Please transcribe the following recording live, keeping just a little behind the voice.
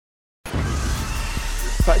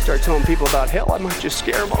I start telling people about hell, I might just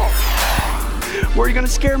scare them off. Where are you going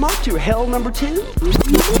to scare them off to? Hell number 2?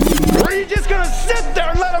 Or are you just going to sit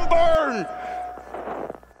there and let them burn?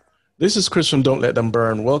 This is Chris from Don't Let Them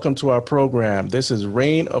Burn. Welcome to our program. This is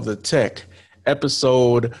Reign of the Tech,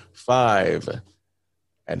 episode 5.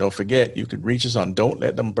 And don't forget, you can reach us on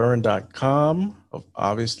don'tletthemburn.com.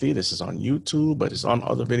 Obviously, this is on YouTube, but it's on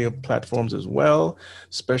other video platforms as well,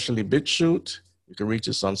 especially BitChute. You can reach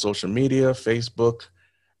us on social media, Facebook,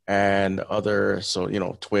 and other,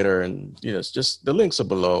 Twitter, and, it's just the links are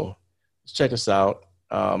below. Just check us out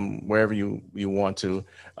wherever you want to.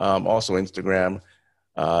 Also Instagram.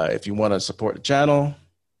 If you want to support the channel,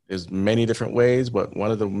 there's many different ways, but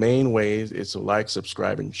one of the main ways is to like,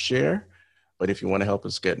 subscribe, and share. But if you want to help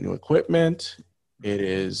us get new equipment,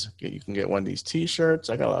 you can get one of these t-shirts.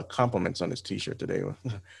 I got a lot of compliments on this t-shirt today. You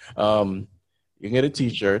can get a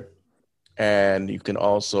t-shirt, and you can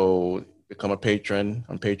also become a patron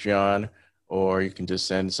on Patreon, or you can just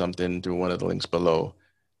send something through one of the links below.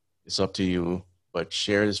 It's up to you, but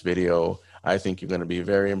share this video. I think you're going to be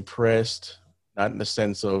very impressed, not in the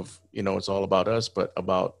sense of, it's all about us, but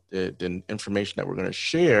about the information that we're going to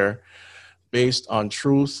share based on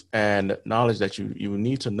truth and knowledge that you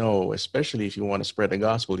need to know, especially if you want to spread the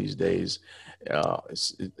gospel these days.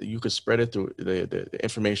 You could spread it through the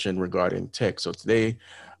information regarding tech. So today,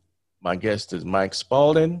 my guest is Mike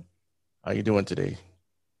Spaulding. How you doing today?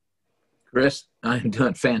 Chris, I'm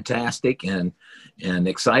doing fantastic and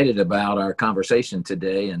excited about our conversation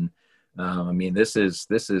today. And this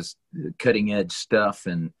is cutting edge stuff,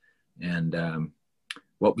 and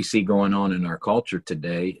what we see going on in our culture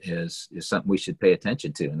today is something we should pay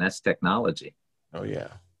attention to, and that's technology. Oh yeah.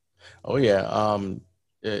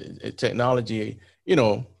 Technology,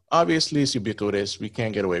 obviously it's ubiquitous. We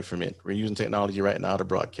can't get away from it. We're using technology right now to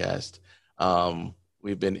broadcast.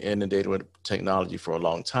 We've been inundated with technology for a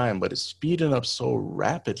long time, but it's speeding up so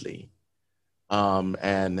rapidly.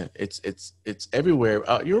 And it's everywhere.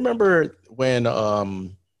 You remember when, I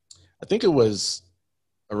think it was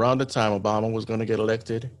around the time Obama was going to get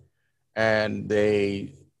elected, and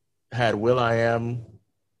they had Will.i.am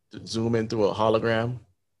zoom in through a hologram.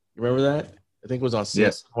 You remember that? I think it was on CNN.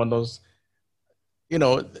 Yes. One of those,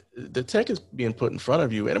 the tech is being put in front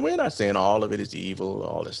of you, and we're not saying all of it is evil,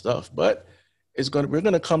 all this stuff, but we're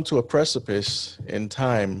going to come to a precipice in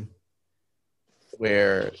time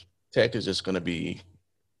where tech is just going to be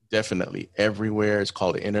definitely everywhere. It's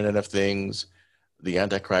called the Internet of Things. The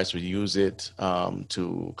Antichrist will use it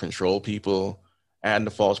to control people, and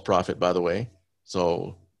the false prophet, by the way.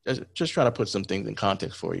 So just trying to put some things in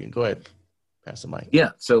context for you. Go ahead, pass the mic.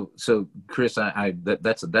 Yeah. So Chris,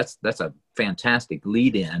 that's a fantastic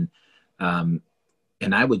lead in, and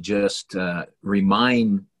I would just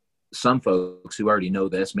remind some folks who already know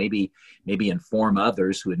this, maybe inform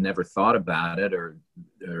others who had never thought about it, or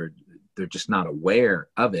they're just not aware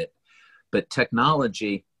of it. But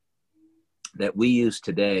technology that we use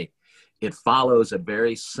today, it follows a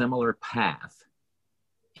very similar path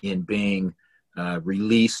in being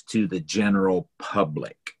released to the general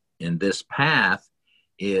public. And this path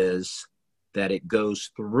is that it goes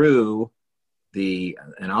through and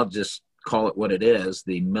I'll just call it what it is,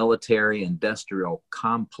 the military industrial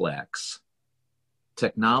complex.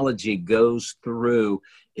 Technology goes through,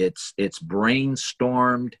 it's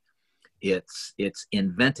brainstormed, it's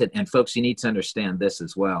invented. And folks, you need to understand this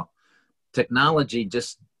as well. Technology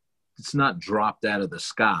it's not dropped out of the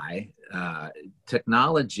sky.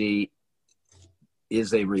 Technology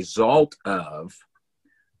is a result of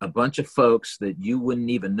a bunch of folks that you wouldn't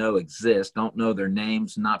even know exist, don't know their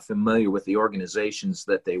names, not familiar with the organizations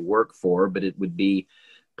that they work for, but it would be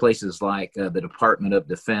places like the Department of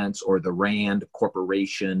Defense or the RAND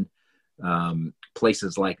Corporation,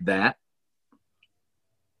 places like that.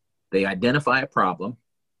 They identify a problem.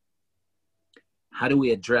 How do we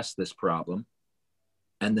address this problem?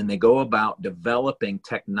 And then they go about developing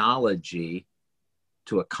technology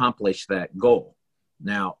to accomplish that goal.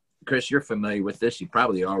 Now, Chris, you're familiar with this. You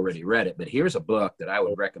probably already read it, but here's a book that I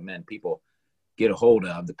would recommend people get a hold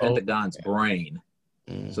of, The Pentagon's Brain.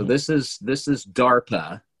 Mm-hmm. So this is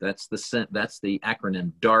DARPA. That's the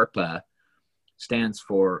acronym. DARPA stands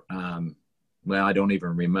for, I don't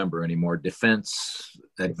even remember anymore. Defense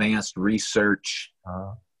Advanced Research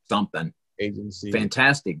something. Agency.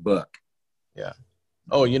 Fantastic book. Yeah.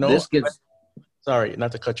 Oh, sorry,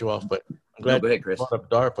 not to cut you off, but I'm glad you brought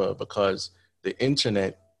up DARPA, because the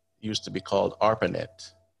internet used to be called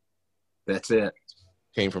ARPANET. That's it.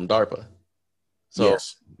 Came from DARPA. So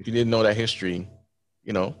yes. If you didn't know that history,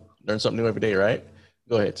 learn something new every day, right?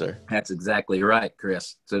 Go ahead, sir. That's exactly right,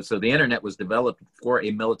 Chris. So the internet was developed for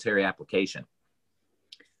a military application.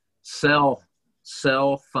 cell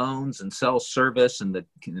phones and cell service and the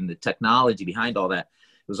technology behind all that,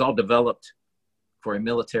 it was all developed for a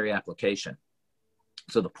military application.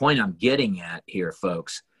 So the point I'm getting at here,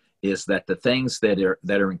 folks, is that the things that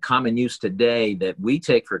are in common use today that we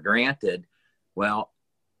take for granted, well,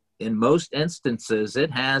 in most instances,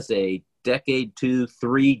 it has a decade,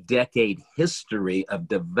 2-3 decade history of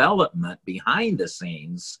development behind the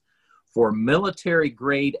scenes for military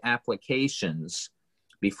grade applications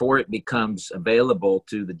before it becomes available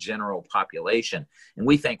to the general population. And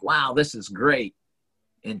we think, wow, this is great.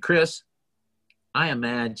 And Chris, I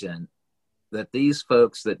imagine that these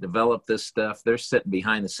folks that develop this stuff, they're sitting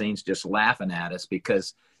behind the scenes just laughing at us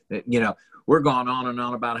because, we're going on and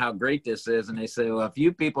on about how great this is. And they say, well, if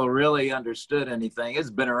you people really understood anything, it's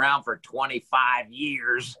been around for 25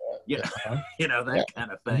 years, that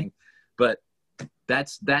kind of thing. But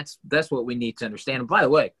that's what we need to understand. And by the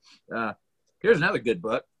way, here's another good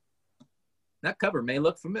book. That cover may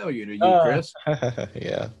look familiar to you, Chris.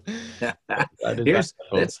 Yeah.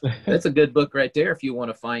 That's a good book right there if you want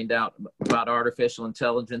to find out about artificial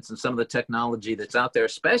intelligence and some of the technology that's out there,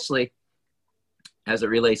 especially as it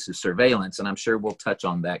relates to surveillance. And I'm sure we'll touch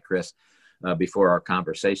on that, Chris, before our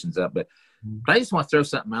conversation's up. But I just want to throw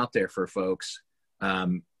something out there for folks.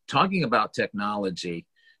 Talking about technology,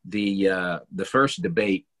 the first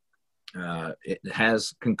debate it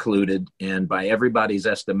has concluded, and by everybody's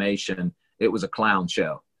estimation, it was a clown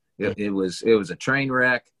show. It was a train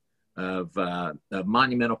wreck of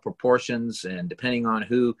monumental proportions, and depending on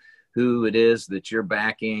who it is that you're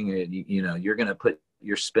backing, you're going to put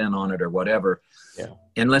your spin on it or whatever. Yeah.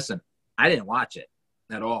 And listen, I didn't watch it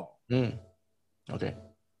at all. Okay.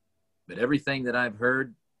 But everything that I've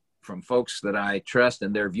heard from folks that I trust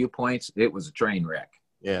and their viewpoints, it was a train wreck.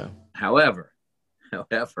 Yeah. However, there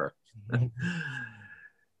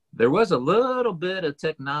was a little bit of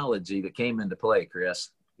technology that came into play, Chris.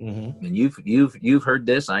 Mm-hmm. And you've heard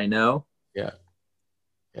this, I know. Yeah.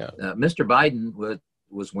 Yeah. Mr. Biden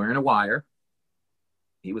was wearing a wire.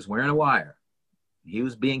 He was wearing a wire. He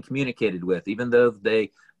was being communicated with, even though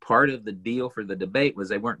part of the deal for the debate was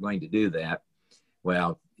they weren't going to do that.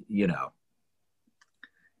 Well, did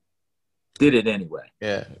it anyway.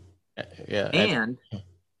 Yeah. Yeah.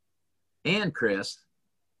 And Chris,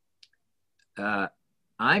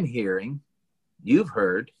 I'm hearing, you've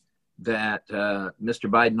heard that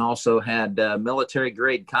Mr. Biden also had military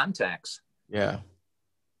grade contacts. Yeah.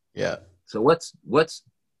 Yeah. So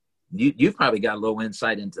you've probably got a little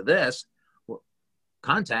insight into this.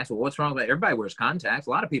 Contacts. Well, what's wrong with that? Everybody wears contacts. A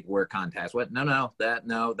lot of people wear contacts. What? No,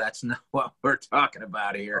 that's not what we're talking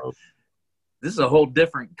about here. Oh. This is a whole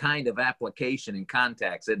different kind of application in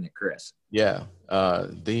contacts, isn't it, Chris? Yeah.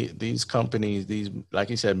 These companies, like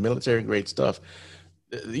you said, military grade stuff.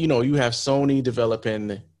 You have Sony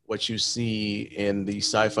developing what you see in the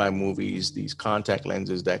sci-fi movies, these contact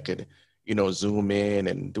lenses that could, zoom in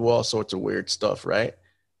and do all sorts of weird stuff, right?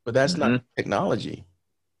 But that's not technology.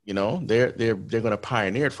 They're going to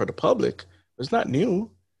pioneer it for the public. It's not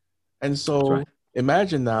new. And so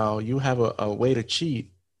imagine now you have a way to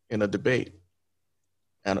cheat in a debate.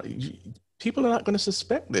 And people are not going to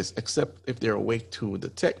suspect this except if they're awake to the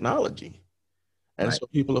technology. And so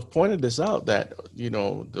people have pointed this out that,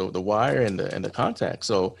 the wire and the contact.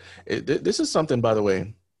 So this is something, by the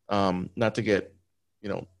way, not to get,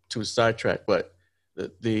 too sidetracked, but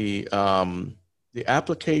the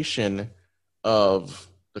application of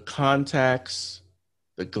the contacts,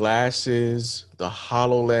 the glasses, the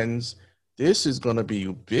HoloLens, this is going to be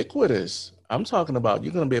ubiquitous. I'm talking about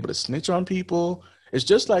you're going to be able to snitch on people. It's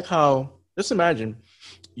just like how, just imagine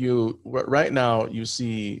right now you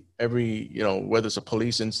see every, whether it's a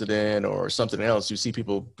police incident or something else, you see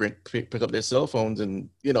people pick up their cell phones and,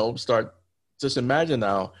 just imagine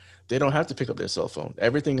now they don't have to pick up their cell phone.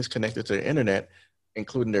 Everything is connected to the internet,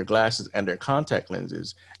 including their glasses and their contact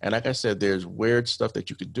lenses. And like I said, there's weird stuff that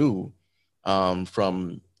you could do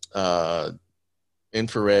from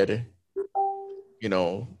infrared,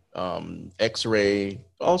 X-ray,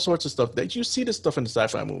 all sorts of stuff that you see this stuff in the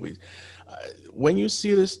sci-fi movies. When you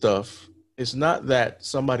see this stuff, it's not that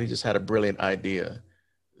somebody just had a brilliant idea.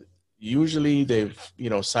 Usually they've,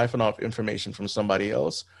 siphoned off information from somebody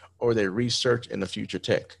else, or they research in the future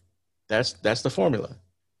tech. That's the formula.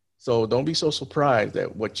 So don't be so surprised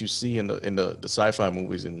that what you see in the sci-fi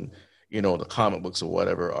movies and the comic books or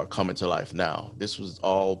whatever are coming to life now. This was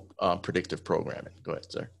all predictive programming. Go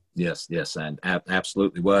ahead, sir. Yes, and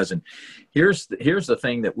absolutely was. And here's the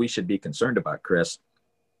thing that we should be concerned about, Chris.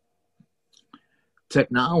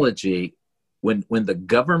 Technology, when the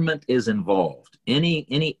government is involved,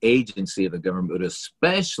 any agency of the government, but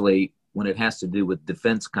especially when it has to do with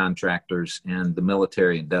defense contractors and the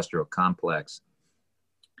military industrial complex.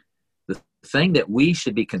 The thing that we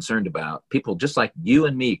should be concerned about, people just like you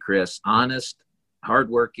and me, Chris, honest,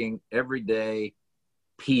 hardworking, everyday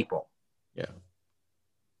people. Yeah.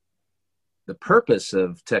 The purpose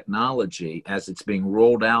of technology as it's being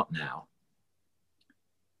rolled out now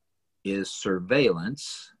is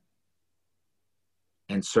surveillance.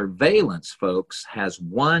 And surveillance, folks, has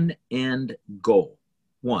one end goal.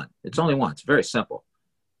 One. It's only one. It's very simple.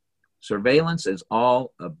 Surveillance is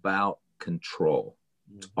all about control.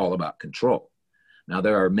 It's all about control. Now,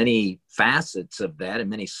 there are many facets of that and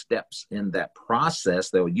many steps in that process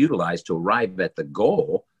they'll utilize to arrive at the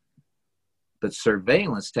goal. But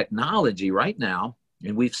surveillance technology right now,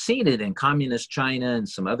 and we've seen it in communist China and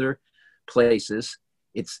some other places,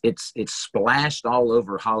 it's splashed all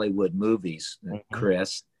over Hollywood movies,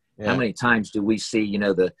 Chris. Yeah. How many times do we see, you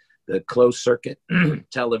know, the closed circuit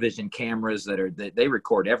television cameras that they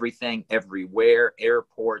record everything, everywhere,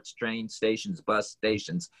 airports, train stations, bus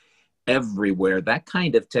stations, everywhere. That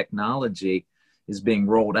kind of technology is being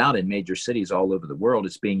rolled out in major cities all over the world.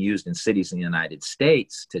 It's being used in cities in the United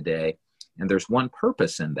States today. And there's one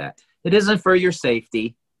purpose in that. It isn't for your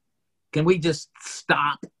safety. Can we just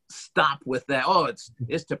stop with that? Oh,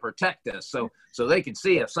 it's to protect us, so they can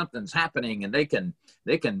see if something's happening and they can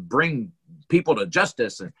bring people to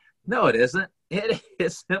justice. And no, it isn't. It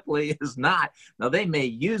simply is not. Now, they may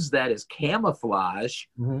use that as camouflage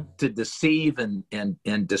to deceive and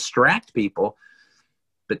distract people,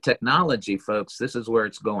 but technology, folks, this is where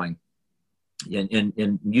it's going.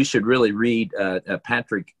 And you should really read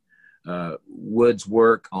Patrick Wood's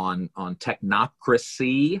work on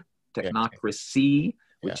technocracy,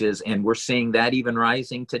 which is, and we're seeing that even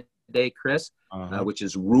rising today, Chris, which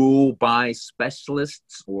is rule by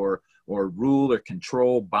specialists or rule or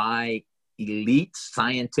control by elites,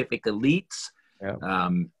 scientific elites. Yeah.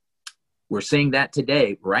 We're seeing that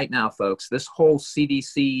today, right now, folks. This whole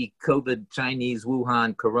CDC, COVID, Chinese,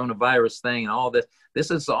 Wuhan, coronavirus thing, and all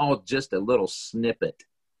this is all just a little snippet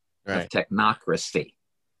of technocracy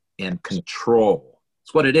and control.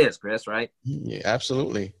 It's what it is, Chris, right? Yeah,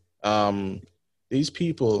 absolutely. These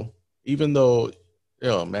people, even though,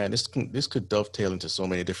 oh man, this could dovetail into so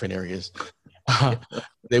many different areas.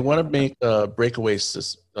 They want to make a breakaway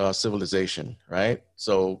civilization, right?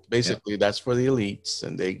 So basically, that's for the elites,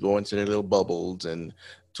 and they go into their little bubbles and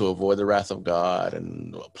to avoid the wrath of God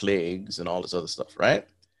and plagues and all this other stuff, right?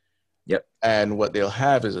 Yep. And what they'll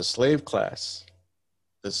have is a slave class.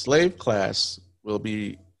 The slave class will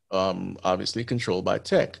be obviously controlled by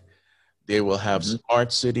tech. They will have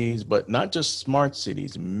smart cities, but not just smart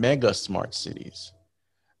cities, mega smart cities.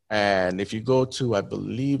 And if you go to, I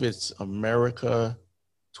believe it's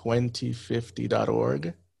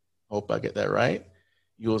America2050.org, hope I get that right,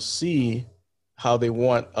 you'll see how they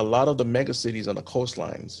want a lot of the mega cities on the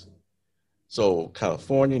coastlines. So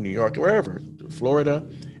California, New York, wherever, Florida.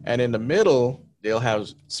 And in the middle, they'll have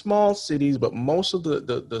small cities, but most of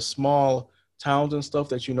the small towns and stuff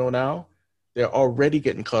that you know now, they're already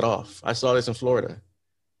getting cut off. I saw this in Florida.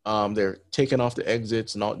 They're taking off the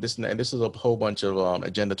exits and all this, and this is a whole bunch of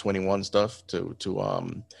Agenda 21 stuff to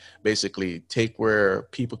basically take where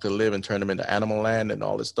people could live and turn them into animal land and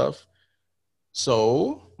all this stuff.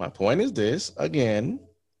 So my point is this, again,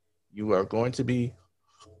 you are going to be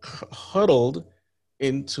huddled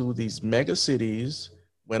into these mega cities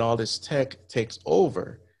when all this tech takes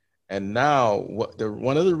over. And now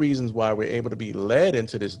one of the reasons why we're able to be led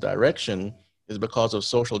into this direction is because of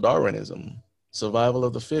social Darwinism. Survival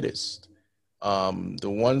of the fittest. The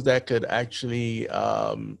ones that could actually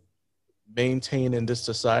maintain in this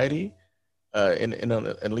society, in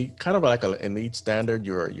an elite, kind of like an elite standard.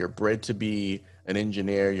 You're bred to be an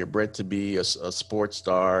engineer. You're bred to be a sports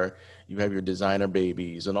star. You have your designer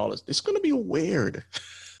babies and all this. It's going to be weird,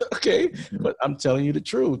 okay? But I'm telling you the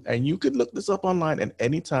truth, and you could look this up online at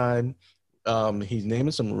any time. He's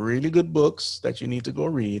naming some really good books that you need to go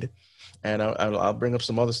read. And I'll bring up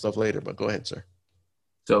some other stuff later, but go ahead, sir.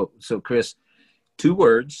 So Chris, 2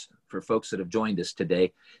 words for folks that have joined us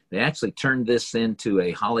today. They actually turned this into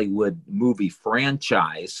a Hollywood movie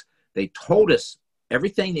franchise. They told us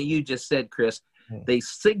everything that you just said, Chris. They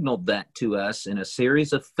signaled that to us in a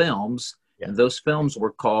series of films, and those films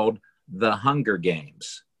were called The Hunger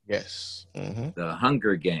Games. Yes. The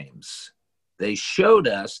Hunger Games. They showed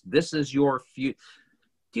us, this is your future.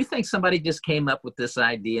 Do you think somebody just came up with this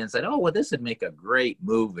idea and said, oh, well, this would make a great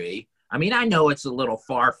movie? I mean, I know it's a little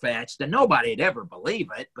far-fetched and nobody'd ever believe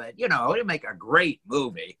it, but, you know, it'd make a great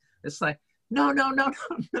movie. It's like, no.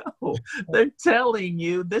 They're telling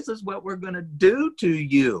you this is what we're going to do to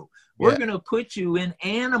you. We're going to put you in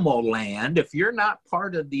animal land. If you're not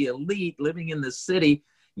part of the elite living in the city,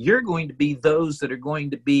 you're going to be those that are going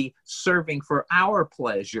to be serving for our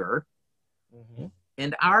pleasure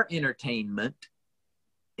and our entertainment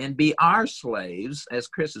and be our slaves, as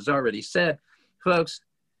Chris has already said. Folks,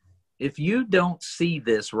 if you don't see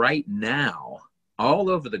this right now, all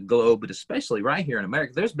over the globe, but especially right here in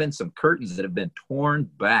America, there's been some curtains that have been torn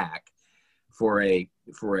back for a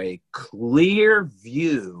clear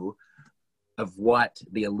view of what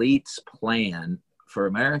the elites plan for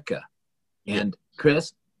America. And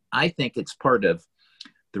Chris, I think it's part of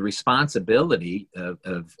the responsibility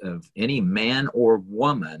of any man or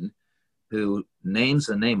woman who names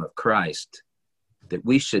the name of Christ, that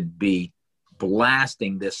we should be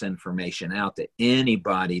blasting this information out to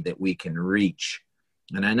anybody that we can reach.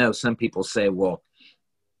 And I know some people say, well,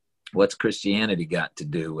 what's Christianity got to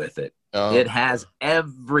do with it? It has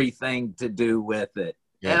everything to do with it.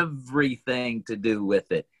 Everything to do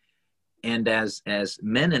with it. And as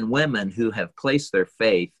men and women who have placed their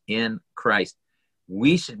faith in Christ,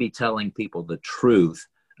 we should be telling people the truth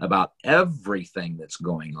about everything that's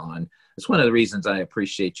going on. It's one of the reasons I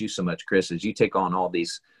appreciate you so much, Chris, is you take on all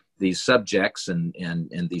these subjects and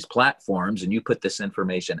these platforms, and you put this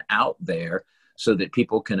information out there so that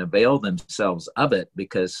people can avail themselves of it.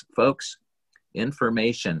 Because, folks,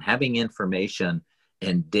 having information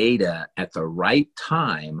and data at the right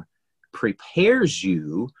time prepares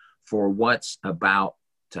you for what's about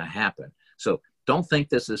to happen. So don't think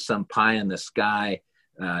this is some pie in the sky,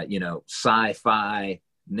 sci-fi,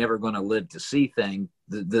 never going to live to see thing.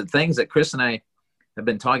 The things that Chris and I have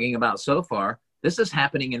been talking about so far, this is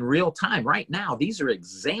happening in real time right now. These are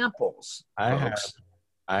examples. I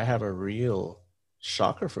have a real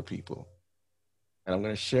shocker for people, and I'm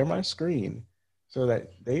going to share my screen so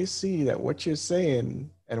that they see that what you're saying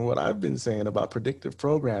and what I've been saying about predictive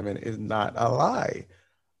programming is not a lie.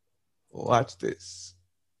 Watch this.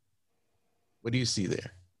 What do you see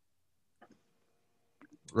there?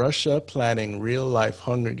 Russia planning real-life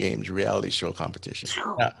Hunger Games reality show competition.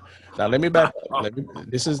 Now let me back up.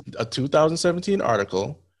 This is a 2017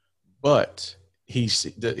 article, but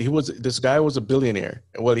this guy was a billionaire.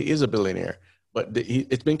 Well, he is a billionaire, but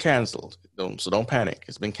it's been canceled. So don't panic.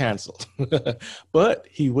 It's been canceled. But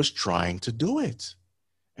he was trying to do it,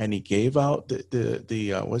 and he gave out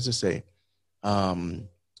the what does it say? 30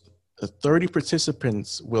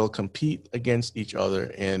 participants will compete against each other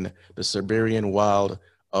in the Siberian wild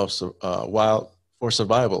for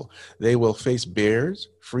survival. They will face bears,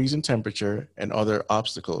 freezing temperature, and other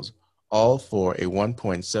obstacles, all for a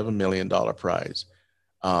 $1.7 million prize.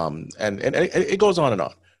 And it goes on and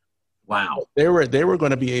on. Wow. They were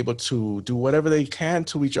going to be able to do whatever they can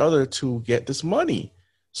to each other to get this money.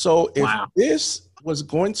 So if this was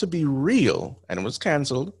going to be real and it was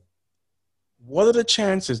canceled, what are the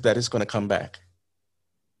chances that it's going to come back?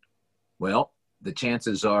 Well, the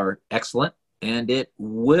chances are excellent, and it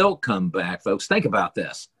will come back, folks. Think about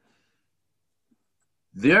this.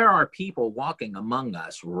 There are people walking among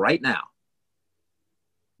us right now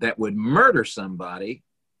that would murder somebody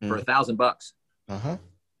for $1,000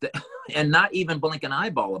 and not even blink an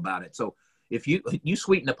eyeball about it. So if you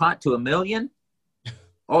sweeten the pot to $1 million,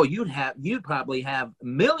 you'd probably have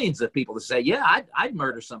millions of people to say, yeah, I'd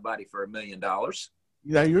murder somebody for $1 million.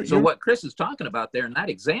 Yeah, what Chris is talking about there in that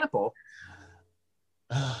example.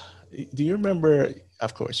 Do you remember?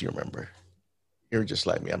 Of course you remember. You're just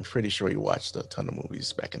like me. I'm pretty sure you watched a ton of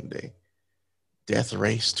movies back in the day. Death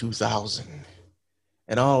Race 2000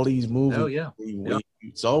 and all these movies. Oh, yeah.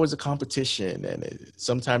 It's always a competition, and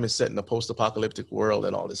sometimes it's set in a post-apocalyptic world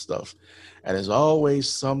and all this stuff. And there's always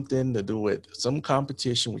something to do with some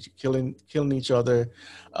competition with you killing each other.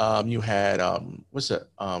 You had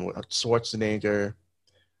Schwarzenegger.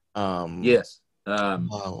 Yes.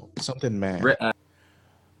 Something man.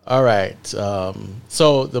 All right.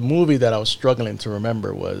 So the movie that I was struggling to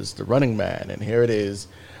remember was The Running Man, and here it is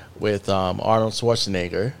with Arnold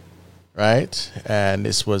Schwarzenegger, right? And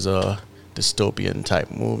this was a dystopian type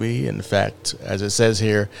movie. In fact, as it says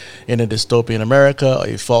here, in a dystopian America,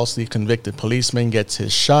 a falsely convicted policeman gets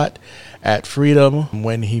his shot at freedom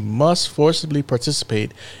when he must forcibly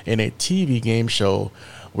participate in a TV game show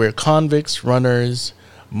where convicts, runners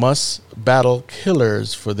must battle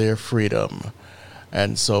killers for their freedom.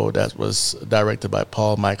 And so that was directed by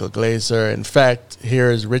Paul Michael Glaser. In fact,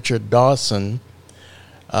 here is Richard Dawson,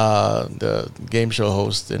 the game show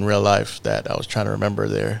host in real life that I was trying to remember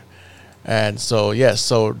there. And so, yes,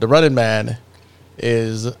 so The Running Man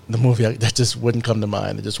is the movie that just wouldn't come to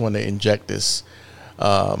mind. I just wanted to inject this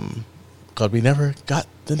because we never got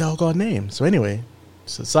the doggone name. So anyway,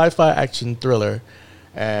 it's a sci-fi action thriller,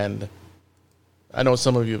 And I know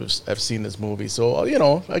some of you have seen this movie. So,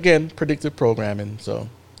 again, predictive programming. So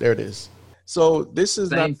there it is. So this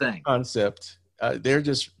is not Same thing. a concept. They're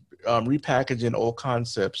just repackaging old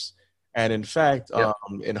concepts. And in fact, Yep.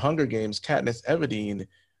 In Hunger Games, Katniss Everdeen,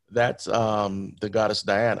 that's the goddess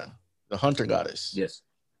Diana, the hunter goddess. Yes.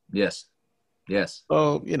 Yes. Yes.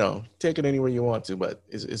 So, take it anywhere you want to, but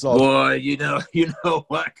it's all. Boy, you know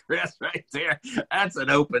what, Chris, right there, that's an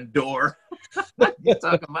open door. You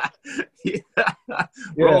talk about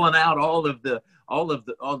rolling out all of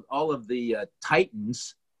the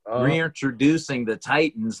Titans, reintroducing the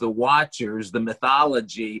Titans, the Watchers, the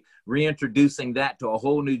mythology, reintroducing that to a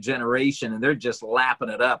whole new generation, and they're just lapping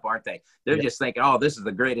it up, aren't they? They're just thinking, oh, this is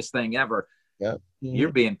the greatest thing ever. Yeah.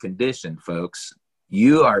 You're being conditioned, folks.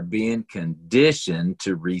 You are being conditioned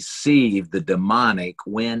to receive the demonic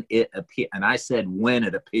when it appears. And I said when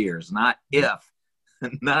it appears, not if.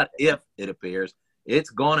 Not if it appears. It's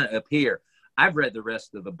going to appear. I've read the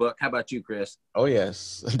rest of the book. How about you, Chris? Oh,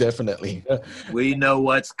 yes, definitely. We know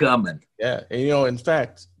what's coming. Yeah. And, in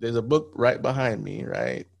fact, there's a book right behind me,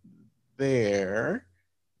 right there.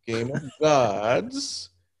 Game of Gods.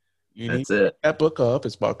 You need to pick that book up.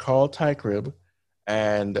 It's by Carl Tykrib.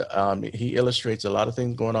 And he illustrates a lot of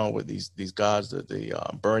things going on with these gods,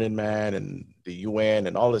 the Burning Man and the UN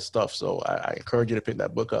and all this stuff. So I encourage you to pick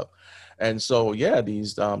that book up. And so,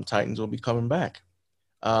 these Titans will be coming back.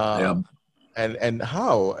 And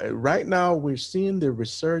how? Right now, we're seeing the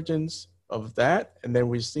resurgence of that. And then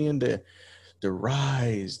we're seeing the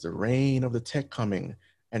rise, the reign of the tech coming.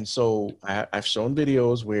 And so I've shown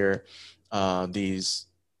videos where these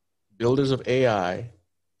builders of AI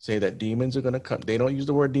say that demons are going to come. They don't use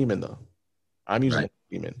the word demon, though. I'm using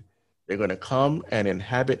demon. They're going to come and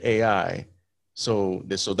inhabit AI. So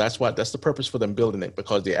that's the purpose for them building it,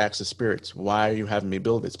 because they asked the spirits, why are you having me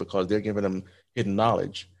build this? Because they're giving them hidden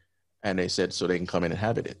knowledge. And they said, so they can come and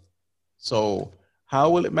inhabit it. So how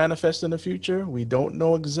will it manifest in the future? We don't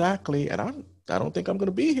know exactly. And I don't think I'm going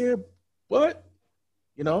to be here, but,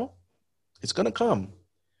 it's going to come.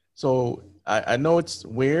 So I know it's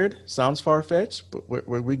weird, sounds far-fetched, but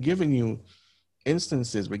we're giving you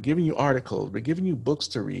instances, we're giving you articles, we're giving you books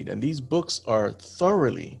to read, and these books are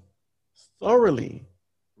thoroughly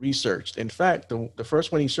researched. In fact, the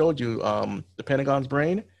first one he showed you, the Pentagon's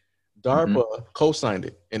Brain, DARPA co-signed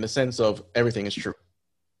it in the sense of everything is true.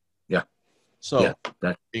 Yeah. So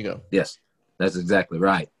there you go. Yes, that's exactly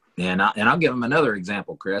right. And I'll give him another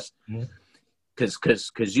example, Chris. Mm-hmm.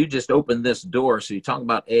 Because you just opened this door. So you talk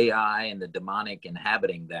about AI and the demonic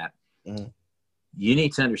inhabiting that. Mm-hmm. You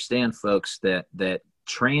need to understand, folks, that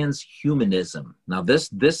transhumanism. Now, this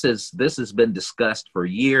has been discussed for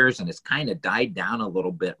years, and it's kind of died down a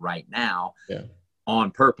little bit right now. Yeah. On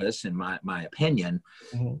purpose, in my opinion.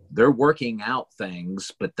 Mm-hmm. They're working out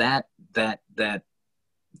things, but that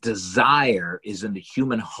desire is in the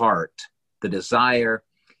human heart. The desire,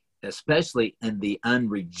 especially in the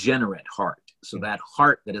unregenerate heart. So that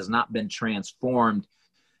heart that has not been transformed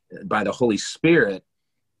by the Holy Spirit,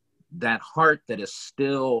 that heart that is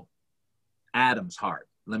still Adam's heart.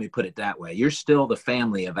 Let me put it that way. You're still the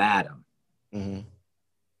family of Adam. Mm-hmm.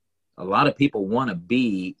 A lot of people want to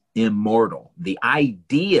be immortal. The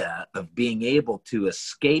idea of being able to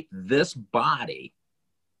escape this body,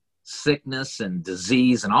 sickness and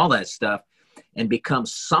disease and all that stuff, and become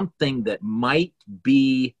something that might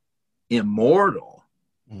be immortal,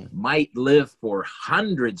 might live for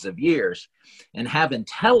hundreds of years and have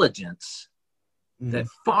intelligence that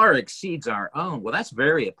far exceeds our own. Well, that's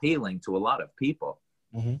very appealing to a lot of people.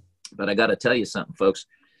 But I got to tell you something, folks.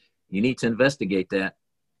 You need to investigate that,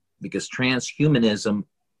 because transhumanism,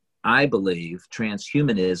 I believe,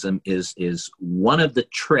 transhumanism is one of the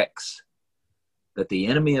tricks that the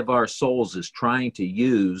enemy of our souls is trying to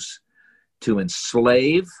use to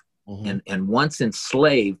enslave, and once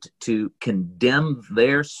enslaved, to condemn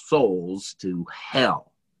their souls to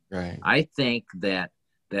hell. Right. I think that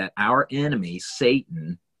our enemy,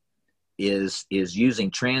 Satan, is using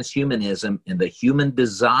transhumanism and the human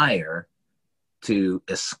desire to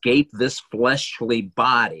escape this fleshly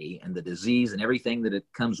body and the disease and everything that it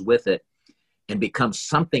comes with it, and become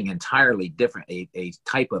something entirely different, a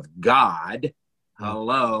type of God.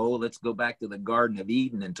 Hello, let's go back to the Garden of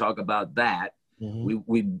Eden and talk about that.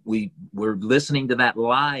 We're listening to that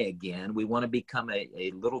lie again. We want to become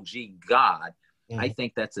a little g God. I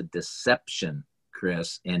think that's a deception,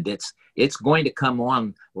 Chris, and it's going to come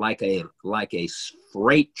on like a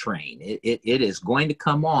freight train. It is going to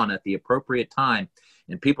come on at the appropriate time,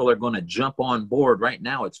 and people are going to jump on board. Right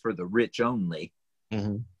now, it's for the rich only.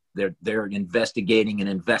 They're investigating and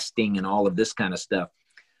investing and all of this kind of stuff.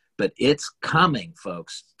 but it's coming,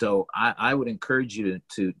 folks. So I would encourage you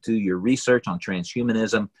to do your research on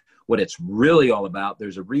transhumanism, what it's really all about.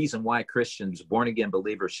 There's a reason why Christians, born again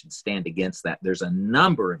believers, should stand against that. There's a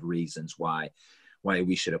number of reasons why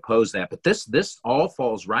we should oppose that. But this all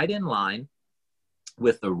falls right in line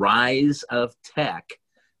with the rise of tech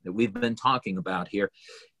that we've been talking about here.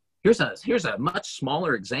 Here's a much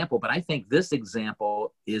smaller example, but I think this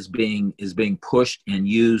example is being pushed and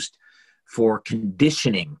used for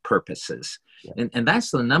conditioning purposes. Yeah. And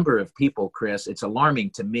that's the number of people, Chris. It's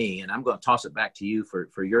alarming to me, and I'm going to toss it back to you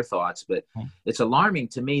for your thoughts, but it's alarming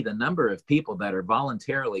to me the number of people that are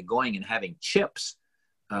voluntarily going and having chips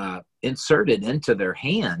inserted into their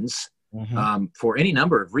hands for any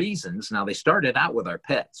number of reasons. Now, they started out with our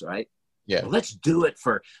pets, right? Yeah. Well, let's do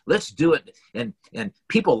it. And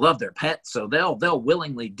people love their pets, so they'll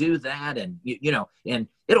willingly do that. And, and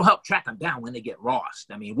it'll help track them down when they get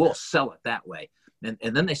lost. I mean, we'll sell it that way.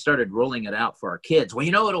 And then they started rolling it out for our kids. Well,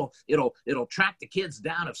 it'll track the kids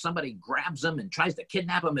down if somebody grabs them and tries to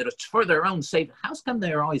kidnap them. It's for their own safety. How come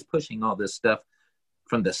they're always pushing all this stuff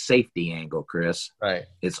from the safety angle, Chris? Right.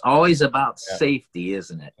 It's always about safety,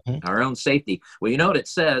 isn't it? Our own safety. Well, you know what it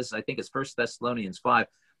says? I think it's 1 Thessalonians 5.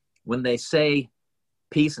 When they say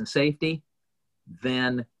peace and safety,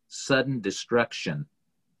 then sudden destruction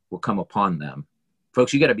will come upon them.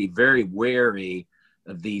 Folks, you got to be very wary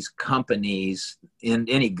of these companies and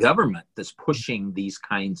any government that's pushing these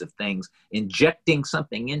kinds of things, injecting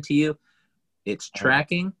something into you. It's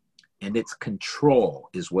tracking and it's control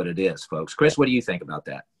is what it is, folks. Chris, what do you think about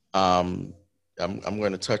that? I'm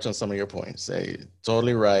going to touch on some of your points.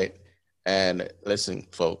 Totally right. And listen,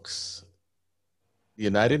 folks, the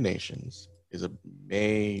United Nations is a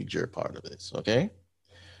major part of this, okay?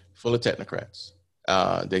 Full of technocrats.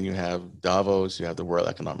 Then you have Davos, you have the World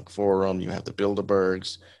Economic Forum, you have the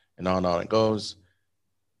Bilderbergs, and on it goes.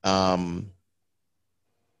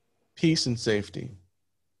 Peace and safety.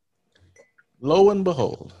 Lo and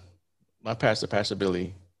behold, my pastor, Pastor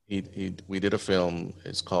Billy, we did a film.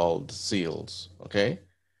 It's called Seals, okay?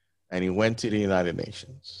 And he went to the United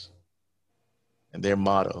Nations. And their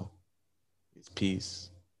motto is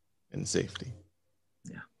peace and safety.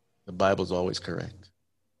 Yeah. The Bible's always correct.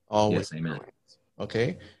 Always. Yes, amen. Correct.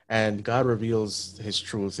 Okay? And God reveals his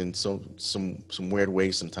truth in some weird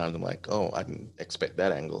ways sometimes. I'm like, oh, I didn't expect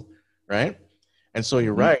that angle, right? And so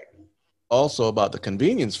you're right also about the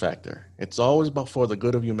convenience factor. It's always about for the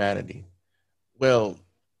good of humanity. Well,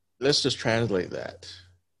 let's just translate that.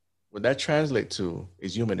 What that translates to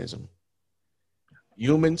is humanism.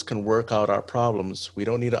 Humans can work out our problems. We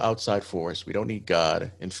don't need an outside force. We don't need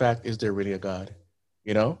God. In fact, is there really a God?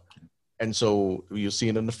 You know? And so you see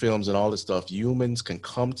it in the films and all this stuff. Humans can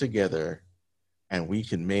come together and we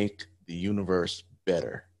can make the universe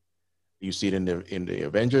better. You see it in the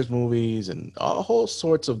Avengers movies and all whole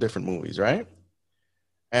sorts of different movies, right?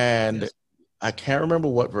 And yes. I can't remember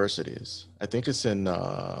what verse it is. I think it's in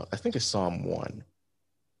Psalm 1,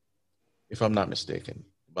 if I'm not mistaken,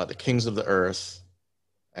 about the kings of the earth.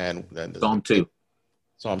 And then Psalm 2.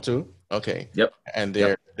 Psalm 2? Okay. Yep. And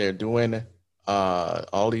they're doing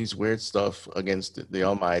all these weird stuff against the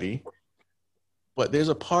Almighty. But there's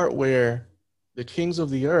a part where the kings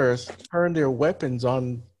of the earth turn their weapons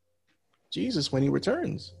on Jesus when he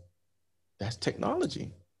returns. That's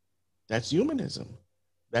technology. That's humanism.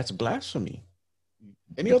 That's blasphemy.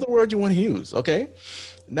 Any other word you want to use, okay?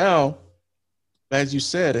 Now, as you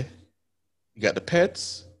said, you got the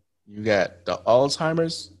pets, you got the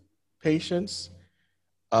Alzheimer's patients.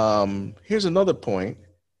 Here's another point.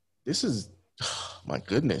 This is, my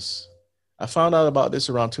goodness. I found out about this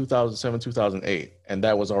around 2007, 2008, and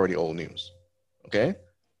that was already old news, okay?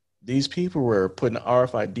 These people were putting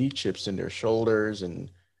RFID chips in their shoulders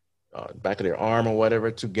and back of their arm or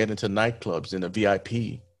whatever to get into nightclubs in the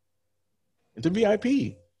VIP. Into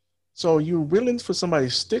VIP. So you're willing for somebody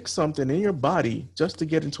to stick something in your body just to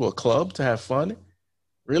get into a club to have fun?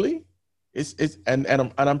 Really? And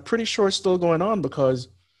I'm pretty sure it's still going on because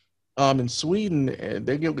in Sweden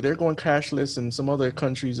they're going cashless and some other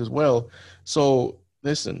countries as well. So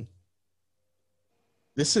listen,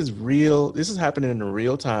 this is real. This is happening in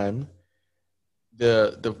real time.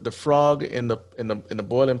 The frog in the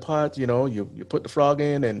boiling pot, you put the frog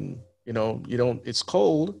in and it's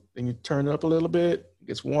cold, then you turn it up a little bit, it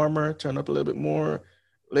gets warmer, turn up a little bit more.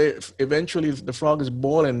 Eventually the frog is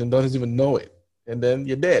boiling and doesn't even know it. And then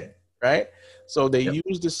you're dead, right? So they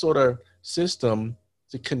use this sort of system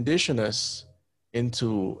to condition us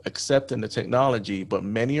into accepting the technology, but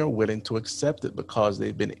many are willing to accept it because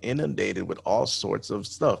they've been inundated with all sorts of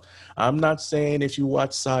stuff. I'm not saying if you watch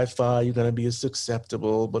sci-fi, you're going to be as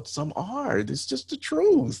acceptable, but some are. It's just the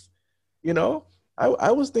truth. You know,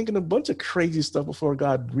 I was thinking a bunch of crazy stuff before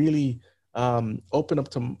God really opened up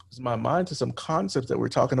to my mind to some concepts that we're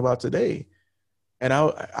talking about today. And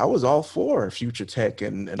I was all for future tech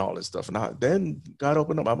and all this stuff. And then God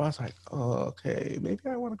opened up my mind. I was like, oh, okay, maybe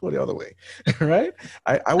I want to go the other way, right?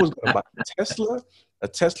 I was going to buy a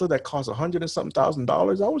Tesla that costs $100 and something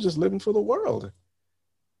 $1,000. I was just living for the world.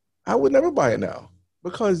 I would never buy it now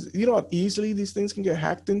because you know how easily these things can get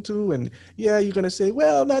hacked into. And yeah, you're going to say,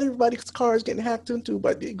 well, not everybody's car is getting hacked into,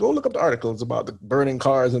 but go look up the articles about the burning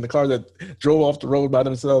cars and the cars that drove off the road by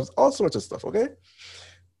themselves, all sorts of stuff, okay?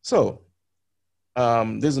 So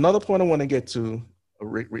there's another point I want to get to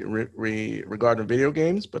regarding video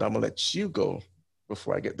games, but I'm going to let you go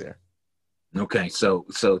before I get there. Okay, so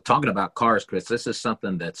talking about cars, Chris, this is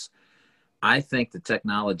something I think the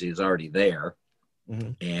technology is already there.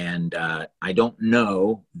 Mm-hmm. And I don't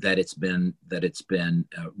know that it's been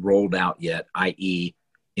rolled out yet, i.e.,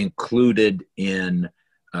 included in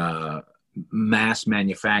mass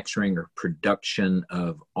manufacturing or production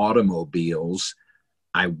of automobiles.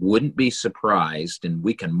 I wouldn't be surprised, and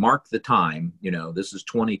we can mark the time. You know, this is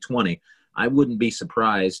 2020. I wouldn't be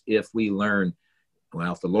surprised if we learn,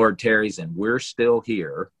 well, if the Lord tarries and we're still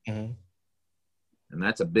here, mm-hmm. and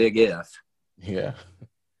that's a big if. Yeah.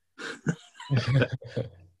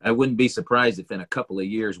 I wouldn't be surprised if in a couple of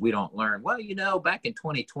years we don't learn, well, you know, back in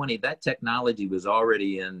 2020, that technology was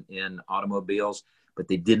already in automobiles, but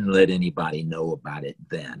they didn't let anybody know about it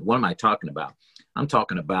then. What am I talking about? I'm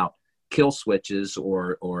talking about kill switches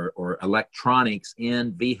or electronics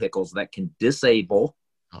in vehicles that can disable,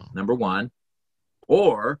 number one,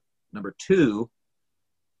 or number two,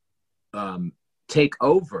 take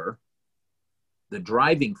over the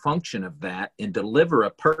driving function of that and deliver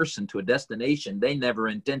a person to a destination they never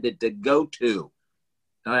intended to go to,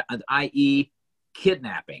 i.e.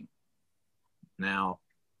 kidnapping. Now,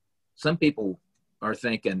 some people are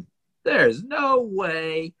thinking, there's no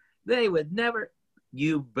way they would never.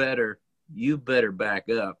 You better back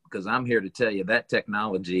up, because I'm here to tell you that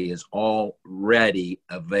technology is already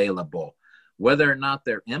available. Whether or not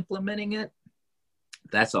they're implementing it,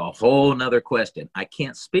 that's a whole nother question. I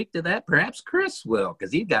can't speak to that. Perhaps Chris will,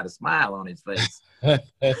 because he's got a smile on his face.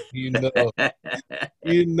 you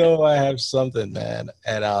know, I have something, man,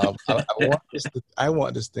 and I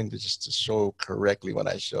want this thing to just to show correctly when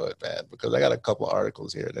I show it, man, because I got a couple of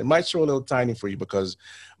articles here. It might show a little tiny for you because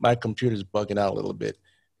my computer's bugging out a little bit.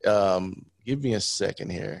 Give me a second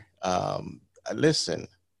here. Listen,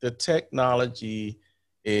 the technology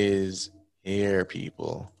is here,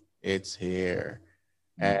 people. It's here.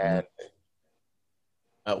 And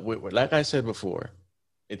like I said before,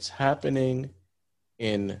 it's happening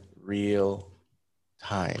in real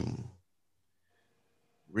time.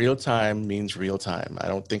 Real time means real time. I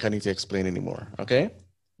don't think I need to explain anymore. Okay?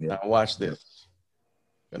 Yeah. Now watch this.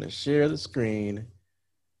 I'm going to share the screen.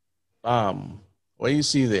 What do you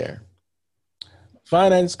see there?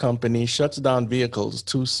 Finance company shuts down vehicles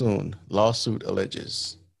too soon. Lawsuit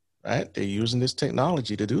alleges. Right? They're using this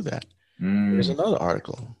technology to do that. Here's another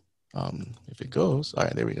article. If it goes, all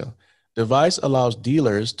right, there we go. Device allows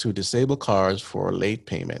dealers to disable cars for late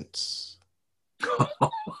payments.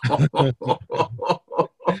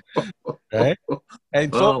 Right?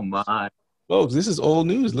 And folks, this is old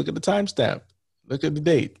news. Look at the timestamp. Look at the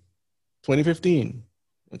date, 2015.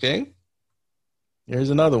 Okay?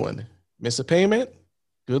 Here's another one. Miss a payment?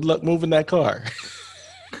 Good luck moving that car.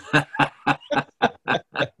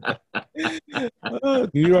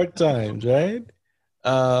 New York Times, right?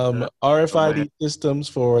 RFID systems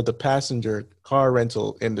for the passenger car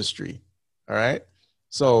rental industry. All right.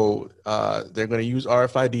 So they're going to use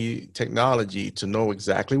RFID technology to know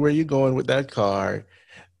exactly where you're going with that car.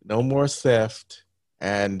 No more theft.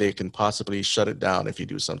 And they can possibly shut it down if you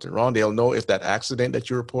do something wrong. They'll know if that accident that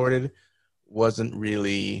you reported wasn't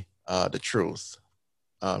really the truth.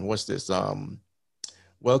 What's this?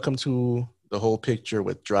 Welcome to the whole picture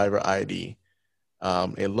with driver ID.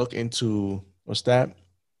 A look into, what's that?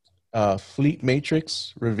 Fleet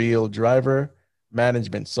Matrix revealed driver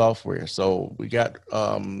management software. So we got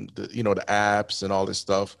the apps and all this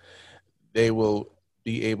stuff. They will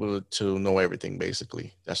be able to know everything,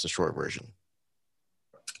 basically. That's the short version.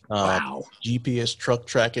 Wow. GPS truck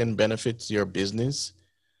tracking benefits your business.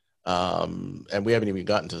 And we haven't even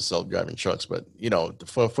gotten to self-driving trucks, but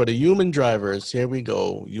for the human drivers, here we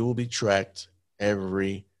go. You will be tracked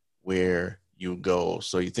everywhere you go.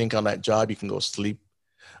 So you think on that job you can go sleep,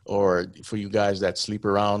 or for you guys that sleep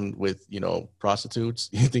around with prostitutes,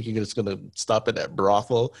 you think you're just gonna stop at that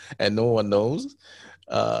brothel and no one knows?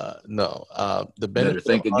 No. The benefit. Better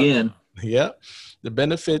think again. Yeah. The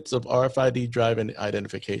benefits of RFID driving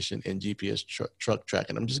identification in GPS truck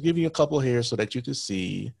tracking. I'm just giving you a couple here so that you can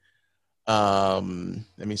see. Let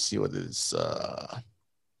me see what is,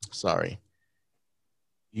 sorry.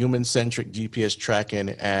 Human-centric GPS tracking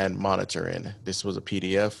and monitoring. This was a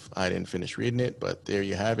PDF. I didn't finish reading it, but there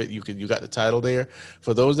you have it. You got the title there.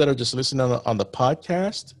 For those that are just listening on the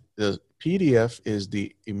podcast, the PDF is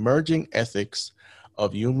the emerging ethics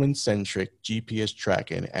of human-centric GPS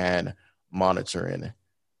tracking and monitoring.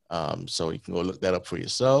 So you can go look that up for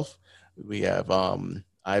yourself. We have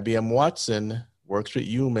IBM Watson works with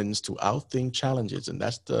humans to outthink challenges, and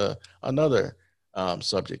that's another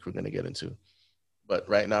subject we're going to get into. But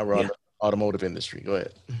right now we're on the automotive industry. Go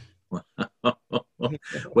ahead.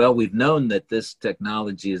 Well, we've known that this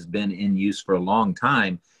technology has been in use for a long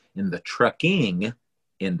time in the trucking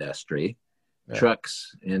industry. Yeah.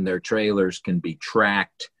 Trucks and their trailers can be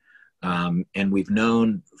tracked. And we've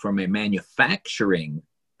known from a manufacturing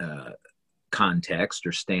context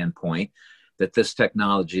or standpoint that this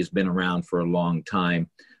technology has been around for a long time.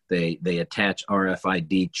 They attach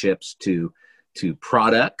RFID chips to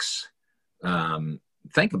products.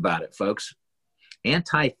 Think about it, folks.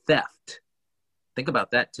 Anti-theft. Think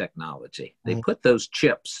about that technology. They put those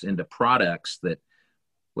chips into products that,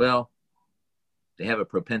 well, they have a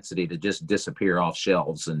propensity to just disappear off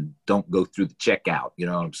shelves and don't go through the checkout. You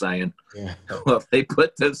know what I'm saying? Yeah. Well, if they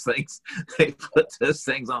put those things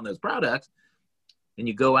on those products, and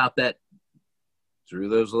you go out through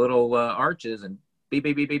those little arches and beep,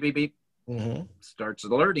 beep, beep, beep, beep, beep, starts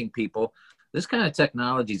alerting people. This kind of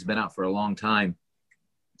technology has been out for a long time.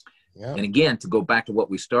 Yeah. And again, to go back to what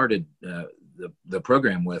we started the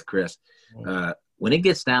program with, Chris, when it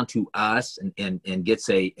gets down to us and gets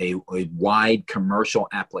a wide commercial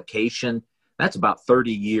application, that's about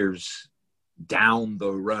 30 years down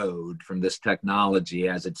the road from this technology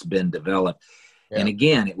as it's been developed. Yeah. And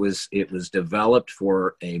again, it was developed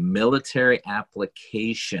for a military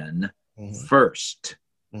application first.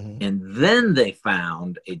 And then they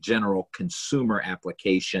found a general consumer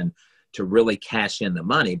application to really cash in the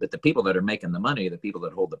money. But the people that are making the money are the people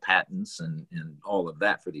that hold the patents and all of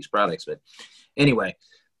that for these products. But anyway,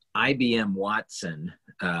 IBM Watson,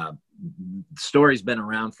 story's been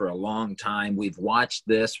around for a long time. We've watched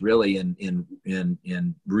this really in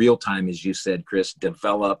real time, as you said, Chris,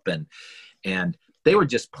 develop, and they were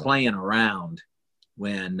just playing around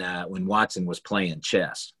when Watson was playing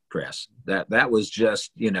chess, Chris. That was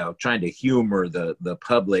just, trying to humor the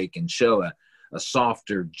public and show a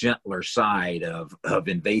softer, gentler side of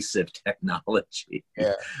invasive technology.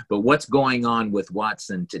 Yeah. But what's going on with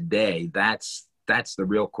Watson today? That's the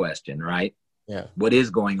real question, right? Yeah. What is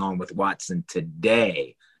going on with Watson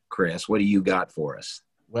today, Chris? What do you got for us?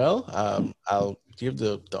 Well, I'll give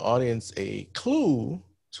the audience a clue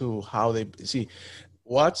to how they see.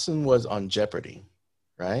 Watson was on Jeopardy,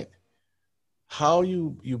 right? How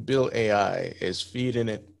you build AI is feeding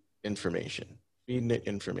it information.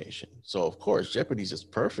 So of course, Jeopardy is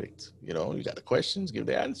just perfect. You got the questions, give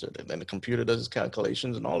the answer, and then the computer does its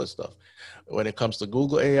calculations and all this stuff. When it comes to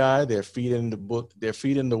Google AI, they're feeding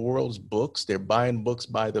the world's books. They're buying books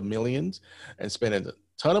by the millions and spending a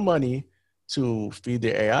ton of money to feed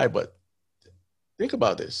their AI. But think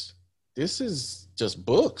about this. This is just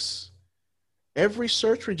books. Every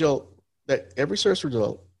search result that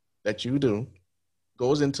you do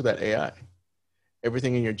goes into that AI.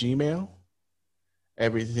 Everything in your Gmail,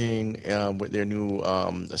 everything with their new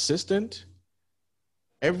assistant,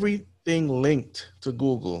 everything linked to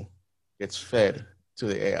Google gets fed to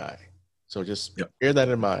the AI. So just bear that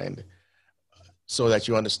in mind so that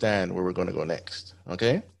you understand where we're going to go next.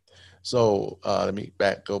 Okay. So let me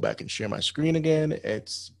go back and share my screen again.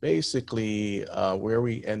 It's basically where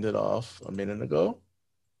we ended off a minute ago,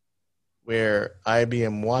 where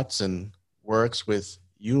IBM Watson works with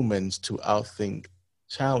humans to outthink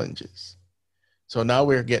challenges. So now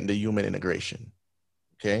we're getting the human integration,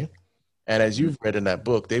 okay? And as you've read in that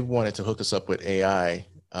book, they wanted to hook us up with AI.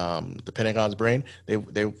 The Pentagon's brain,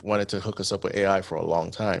 they wanted to hook us up with AI for a long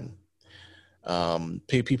time.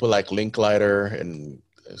 People like Linklater, and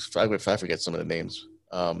if I forget some of the names.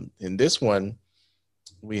 In this one,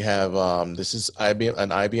 we have, this is an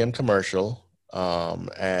IBM commercial,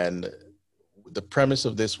 and the premise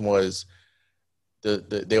of this was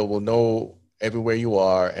they will know everywhere you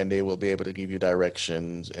are, and they will be able to give you